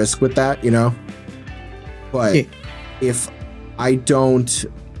level of risk with that, But if I'm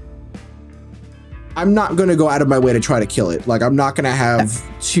not going to go out of my way to try to kill it. Like, I'm not going to have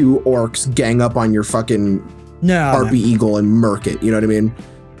 2 orcs gang up on your fucking Harpy Eagle and murk it. You know what I mean?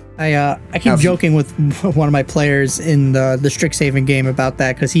 I keep joking with one of my players in the Strixhaven game about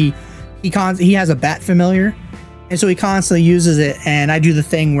that, because he has a bat familiar, and so he constantly uses it. And I do the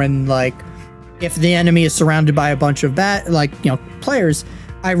thing when, like, if the enemy is surrounded by a bunch of players,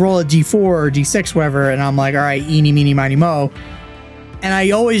 I roll a d4 or d6, whatever, and I'm like, all right, eeny, meeny, miny, mo. And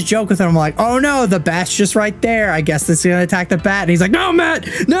I always joke with him, I'm like, oh no, the bat's just right there. I guess this is gonna attack the bat. And he's like, no, Matt,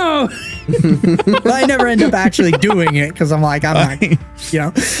 no. But I never end up actually doing it, because I'm like, I'm not gonna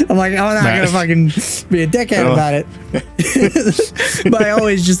fucking be a dickhead about it. But I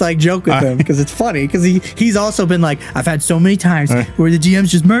always just like joke with him because it's funny, because he's also been like, I've had so many times where the GM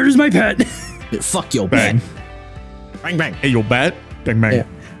just murders my pet. Fuck your bat. Bang bang. Hey, your bat. Bang bang. Yeah.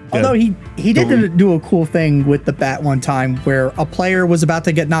 Although he did do a cool thing with the bat one time, where a player was about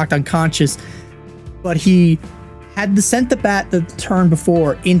to get knocked unconscious, but he had sent the bat the turn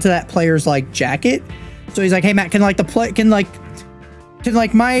before into that player's like jacket. So he's like, hey Matt, can my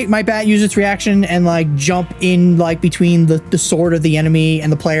bat use its reaction and like jump in like between the sword of the enemy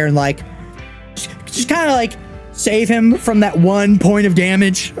and the player, and like just kind of like save him from that 1 point of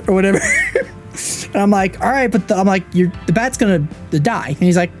damage or whatever. And I'm like, all right, but I'm like, the bat's gonna die. And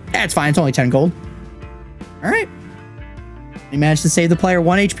he's like, it's fine, it's only 10 gold. All right. He managed to save the player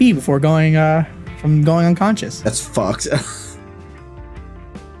 1 HP before going from going unconscious. That's fucked.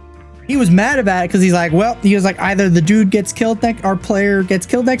 He was mad about it because he's like, well, he was like, either the dude gets killed our player gets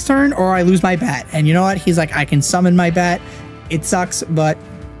killed next turn, or I lose my bat. And you know what? He's like, I can summon my bat. It sucks, but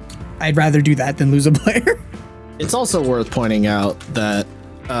I'd rather do that than lose a player. It's also worth pointing out that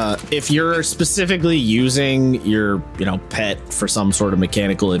if you're specifically using your, pet for some sort of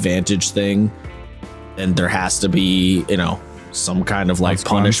mechanical advantage thing, then there has to be, some kind of like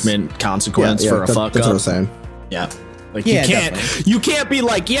punishment consequence for a fuck up. That's what I'm saying. Yeah. Like you can't be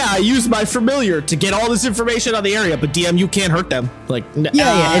like, I used my familiar to get all this information on the area, but DM, you can't hurt them. Like,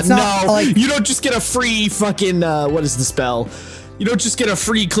 it's not like, you don't just get a free fucking, what is the spell? You don't just get a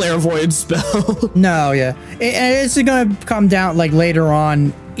free clairvoyance spell. No, yeah. It's going to come down like later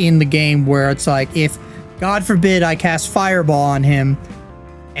on in the game, where it's like, if God forbid I cast Fireball on him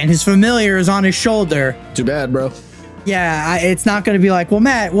and his familiar is on his shoulder. Too bad, bro. Yeah, it's not going to be like, well,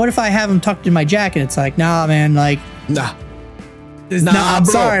 Matt, what if I have him tucked in my jacket? It's like, nah, man, like, nah, I'm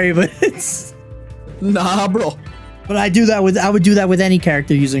sorry, but it's nah, bro. But I would do that with any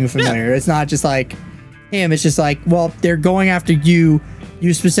character using a familiar. Yeah. It's not just like him. It's just like, well, they're going after you.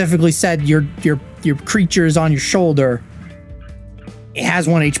 You specifically said your creature is on your shoulder. It has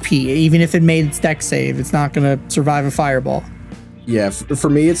 1 HP. Even if it made its dex save, it's not going to survive a fireball. Yeah, for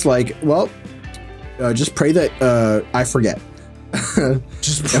me, it's like, well, just pray that I forget.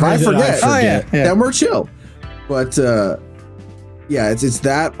 If I forget, then we're chill. But it's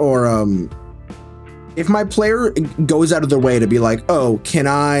that, or if my player goes out of their way to be like, oh, can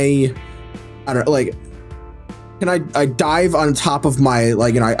I dive on top of my,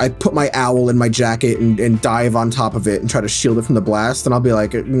 like, I put my owl in my jacket and dive on top of it and try to shield it from the blast, and I'll be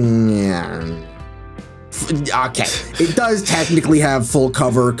like, yeah. Okay, it does technically have full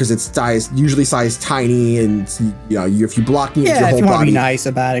cover because it's usually size tiny, and if you block me with your whole body. Yeah, if you want to be nice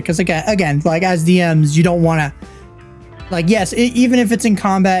about it, because again, like as DMs, you don't want to, like, yes, even if it's in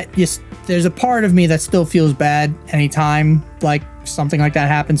combat, there's a part of me that still feels bad anytime like something like that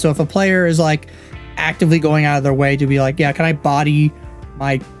happens. So if a player is like actively going out of their way to be like, yeah, can I body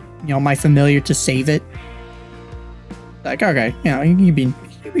my familiar to save it? Like, okay, you be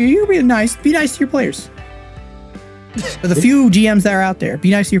nice to your players. For the few GMs that are out there, be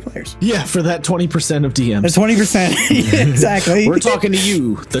nice to your players. Yeah, for that 20% of DMs. There's 20%. Exactly. We're talking to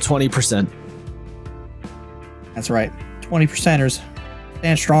you, the 20%. That's right. 20%ers.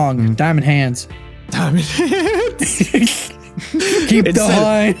 Stand strong. Diamond hands. Diamond hands. Keep the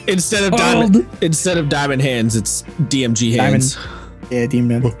line. Instead of diamond hands, it's DMG hands. Yeah,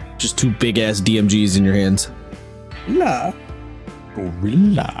 demon. Just two big ass DMGs in your hands. Nah.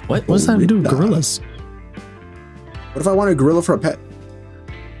 Gorilla. What does that do? Gorillas. What if I want a gorilla for a pet?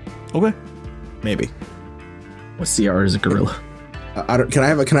 Okay. Maybe. What CR is a gorilla? Can I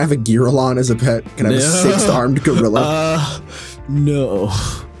have a Giralon as a pet? Can I have a 6-armed gorilla? No.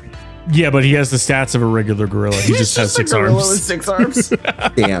 Yeah, but he has the stats of a regular gorilla. He just has 6 arms. With 6 arms.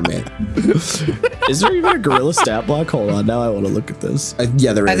 Damn it. Is there even a gorilla stat block? Hold on, now I want to look at this.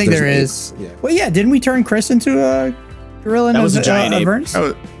 Yeah, there is. I think there is. Yeah. Well, yeah, didn't we turn Chris into a gorilla? That was a giant ape.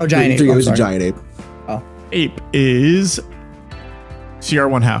 Giant ape. It was a giant ape. Oh. Ape is CR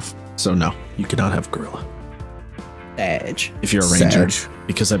 1/2. So no, you cannot have gorilla. Edge. If you're a ranger.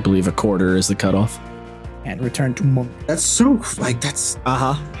 Because I believe a quarter is the cutoff. And return to monk. That's so, that's...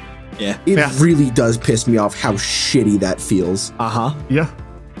 Yeah. It really does piss me off how shitty that feels. Yeah.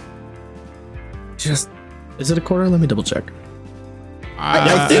 Just... Is it a quarter? Let me double check.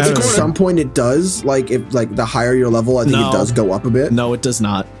 I think at some point it does. If the higher your level, I think it does go up a bit. No, it does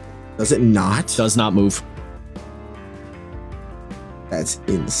not. Does it not? Does not move. That's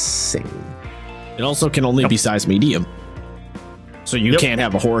insane. It also can only be size medium. So you can't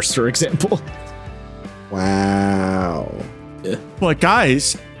have a horse, for example. Wow. Yeah. But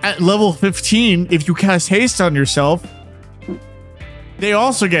guys, at level 15, if you cast haste on yourself, they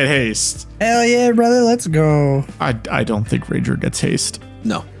also get haste. Hell yeah, brother, let's go. I don't think Ranger gets haste.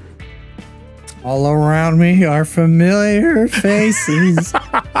 No. All around me are familiar faces.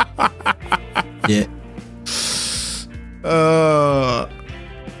 Yeah.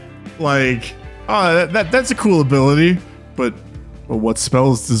 That's a cool ability, but what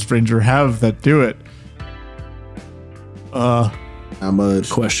spells does Ranger have that do it? How much?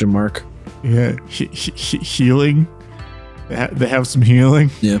 Question mark. Yeah, healing. They have some healing.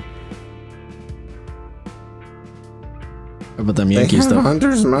 Yeah. How about them Yankees though?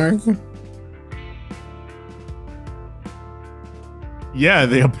 Hunter's mark. Yeah,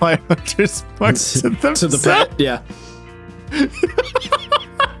 they apply Hunter's mark to the pet. Yeah.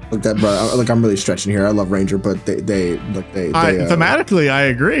 Look, I'm really stretching here. I love Ranger, but they thematically, I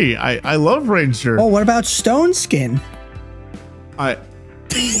agree. I love Ranger. Oh, what about Stone Skin? Okay.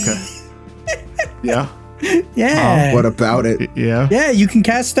 Yeah. Yeah. What about it? Yeah. Yeah, you can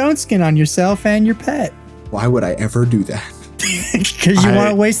cast Stone Skin on yourself and your pet. Why would I ever do that? Because you want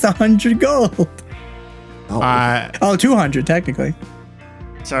to waste 100 gold. 200 technically.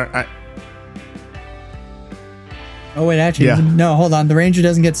 Sorry. Oh wait, actually, no. Hold on. The Ranger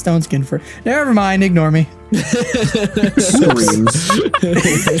doesn't get Stone Skin for. Never mind. Ignore me. Screams.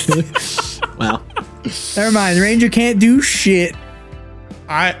 Wow. Never mind. The Ranger can't do shit.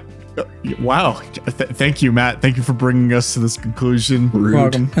 Wow. Thank you, Matt. Thank you for bringing us to this conclusion. Rude.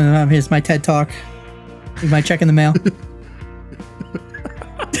 Welcome. Here's my TED Talk. Here's my check in the mail.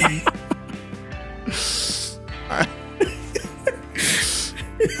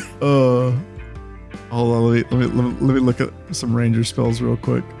 Hold on. Let me look at some Ranger spells real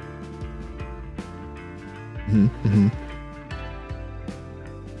quick.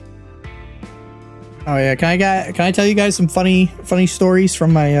 Oh yeah, can I tell you guys some funny stories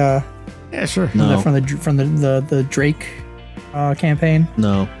from my yeah, sure. From the Drake campaign?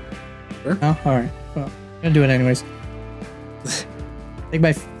 No. Sure? No? All right. Well, I'm gonna do it anyways. This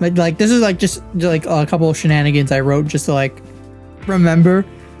is just a couple of shenanigans I wrote just to remember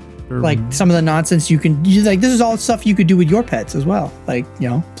some of the nonsense this is all stuff you could do with your pets as well.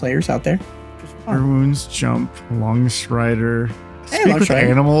 Players out there. Wounds, jump, long strider. Hey, speak with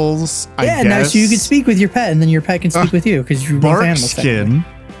animals. Yeah, I guess. So you can speak with your pet, and then your pet can speak with you because you're both animals. Skin.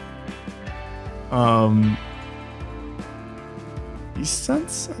 Beast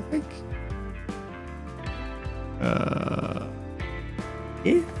sense, I think.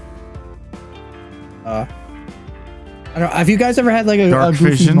 Yeah. I don't know. Have you guys ever had a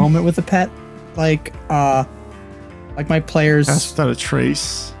goofy moment with a pet? Like my players. That's without a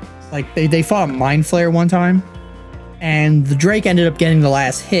trace. They fought a Mind Flayer one time, and the Drake ended up getting the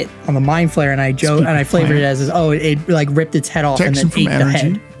last hit on the Mind Flayer, and I flavored it as it ripped its head off and then ate the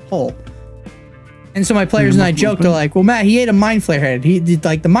head whole. And so my players and I joked, they're like, "Well, Matt, he ate a Mind Flayer head.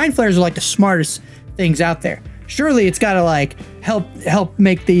 The Mind Flayers are the smartest things out there. Surely it's got to help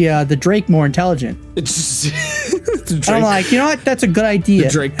make the Drake more intelligent." And I'm like, you know what? That's a good idea.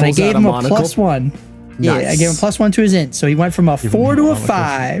 And I gave him a +1. Nice. Yeah, I gave him +1 to his int, so he went from a 4 to a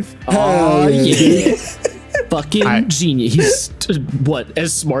 5. Oh yeah. Fucking genius. He's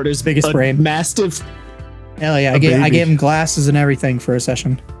as smart as biggest brain mastiff. Hell yeah, I gave him glasses and everything for a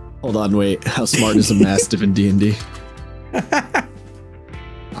session. Hold on, wait. How smart is a mastiff in D&D?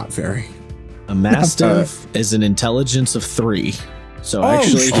 Not very. A mastiff is an intelligence of 3. So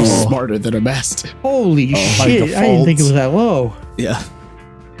actually, he's smarter than a mastiff. Holy shit! I didn't think it was that low. Yeah.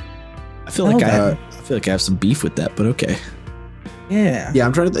 I feel like I have some beef with that, but okay. Yeah. Yeah,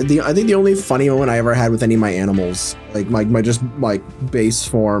 I'm trying to. I think the only funny moment I ever had with any of my animals, like my just like base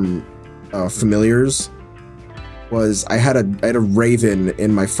form familiars, was I had a raven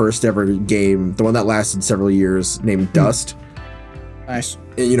in my first ever game, the one that lasted several years, named Dust. Nice.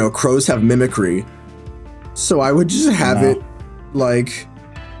 And you know, crows have mimicry, so I would just have it like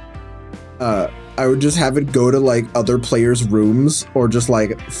I would just have it go to like other players' rooms or just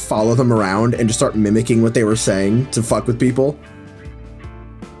like follow them around and just start mimicking what they were saying to fuck with people.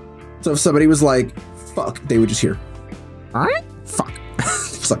 So if somebody was like, fuck, they would just hear, alright? Fuck.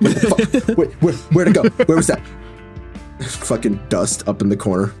 It's like, what the fuck? Wait, where'd it go? Where was that? Fucking Dust up in the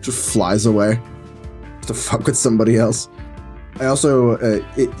corner. Just flies away. To fuck with somebody else. I also,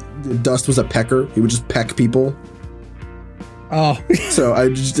 Dust was a pecker. He would just peck people. Oh. So I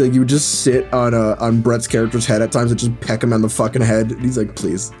just, like, you would just sit on Brett's character's head at times and just peck him on the fucking head. And he's like,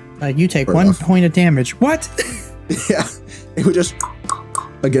 please. You take 1 point of damage. What? Yeah. It would just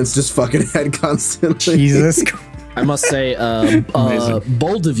against his fucking head constantly. Jesus. I must say,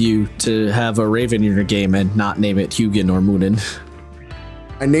 bold of you to have a raven in your game and not name it Hugin or Moonin.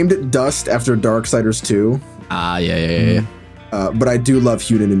 I named it Dust after Darksiders 2. Ah, yeah. But I do love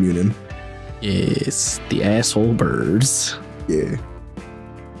Hugin and Munin. Yes, the asshole birds. Yeah.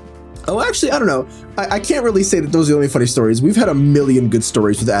 Oh, actually, I don't know. I can't really say that those are the only funny stories. We've had a million good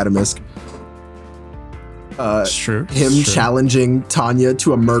stories with Adamisk. It's true. Him challenging Tanya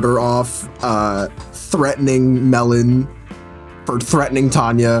to a murder off, threatening Melon for threatening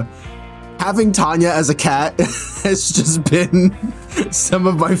Tanya. Having Tanya as a cat has just been some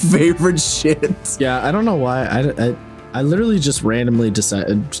of my favorite shit. Yeah, I don't know why. I literally just randomly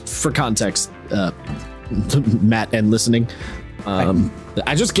decided, for context, Matt and listening,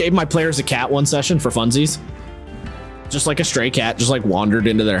 I just gave my players a cat one session for funsies. Just like a stray cat, just like wandered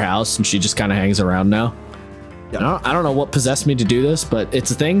into their house, and she just kind of hangs around now. Yeah. I don't know what possessed me to do this, but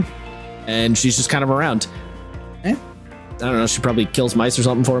it's a thing, and she's just kind of around. I don't know. She probably kills mice or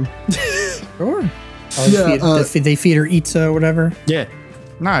something for him. Sure. They feed her Itza or whatever. Yeah.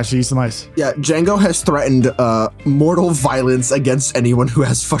 Nah, she eats the mice. Yeah, Django has threatened mortal violence against anyone who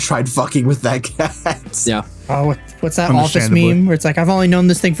has tried fucking with that cat. Yeah. Oh, what's that Office meme where it's like, I've only known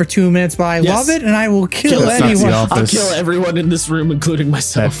this thing for 2 minutes, but I love it, and I will kill anyone. I'll kill everyone in this room, including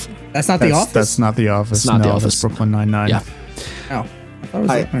myself. That's not The Office? That's not The Office. It's not The Office. That's Brooklyn Nine-Nine. Yeah. Oh.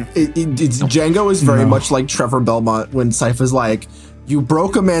 Django is very much like Trevor Belmont when Sypha's like, you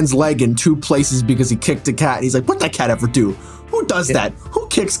broke a man's leg in 2 places because he kicked a cat. And he's like, what'd that cat ever do? Who does that? Who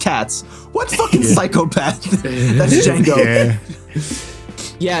kicks cats? What fucking psychopath? That's Django.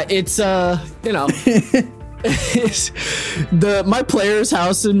 Yeah, it's my player's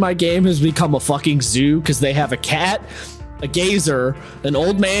house in my game has become a fucking zoo because they have a cat, a gazer, an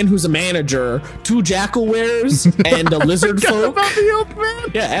old man who's a manager, 2 jackal wares, and a lizard folk. About the old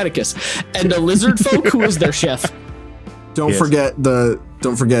man. Yeah, Atticus, and a lizard folk who is their chef. Don't forget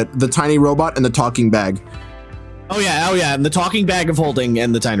the tiny robot and the talking bag. Oh yeah, and the talking bag of holding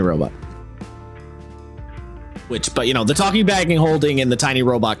and the tiny robot. But the talking bag and holding and the tiny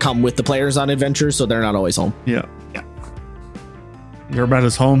robot come with the players on adventures, so they're not always home. Yeah. You're about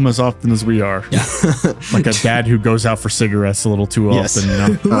as home as often as we are. Yeah. Like a dad who goes out for cigarettes a little too often, you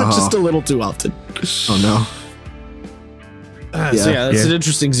know? Just a little too often. Oh no. So that's an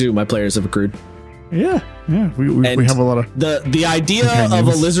interesting zoo my players have accrued. Yeah. We have a lot of the idea of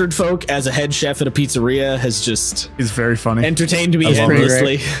a lizard folk as a head chef at a pizzeria has just is very funny. Entertained me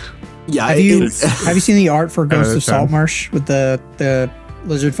endlessly. Yeah. Have you seen the art for Ghost of Saltmarsh with the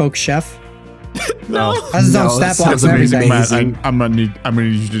lizard folk chef? No. Has his own stat blocks and everything. Matt, I'm gonna need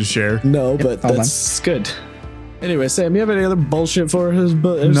you to share. No, but that's good. Anyway, Sam, you have any other bullshit for us?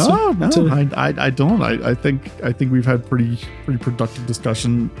 No, I don't. I think we've had pretty productive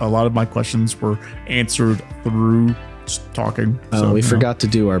discussion. A lot of my questions were answered through just talking. Oh, we forgot to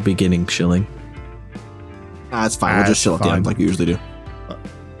do our beginning shilling. That's fine. We'll just chill at the end like we usually do.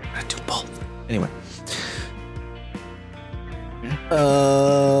 I do both. Anyway.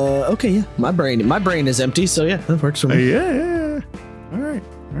 Okay, yeah. My brain is empty, so yeah, that works for me. Yeah. All right.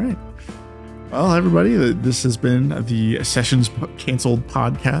 Well, everybody, this has been the Sessions Canceled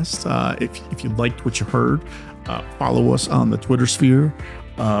podcast. If you liked what you heard, follow us on the Twitter sphere.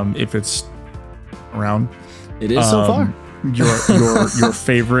 If it's around, it is so far. Your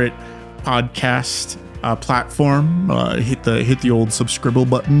favorite podcast platform, hit the old subscribe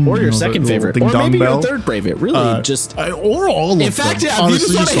button, or your second favorite, or maybe your third favorite. Really, just or all of them. In fact, yeah, if you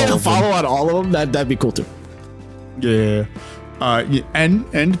just want to hit a follow on all of them, that'd be cool too. Yeah. And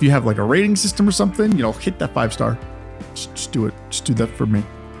if you have like a rating system or something, hit that 5-star. Just do it. Just do that for me,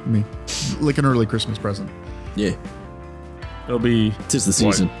 like an early Christmas present. Yeah. It'll be 'tis the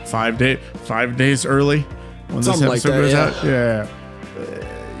season. 5 days early when Something this episode like that, goes out.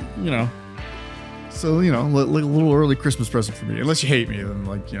 Yeah. So a little early Christmas present for me. Unless you hate me, then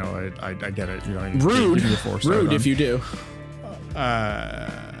I get it. Rude. Give me a 4-star Rude then. if you do.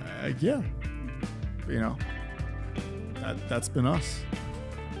 Yeah. That's been us.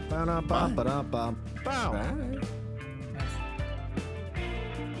 Bye.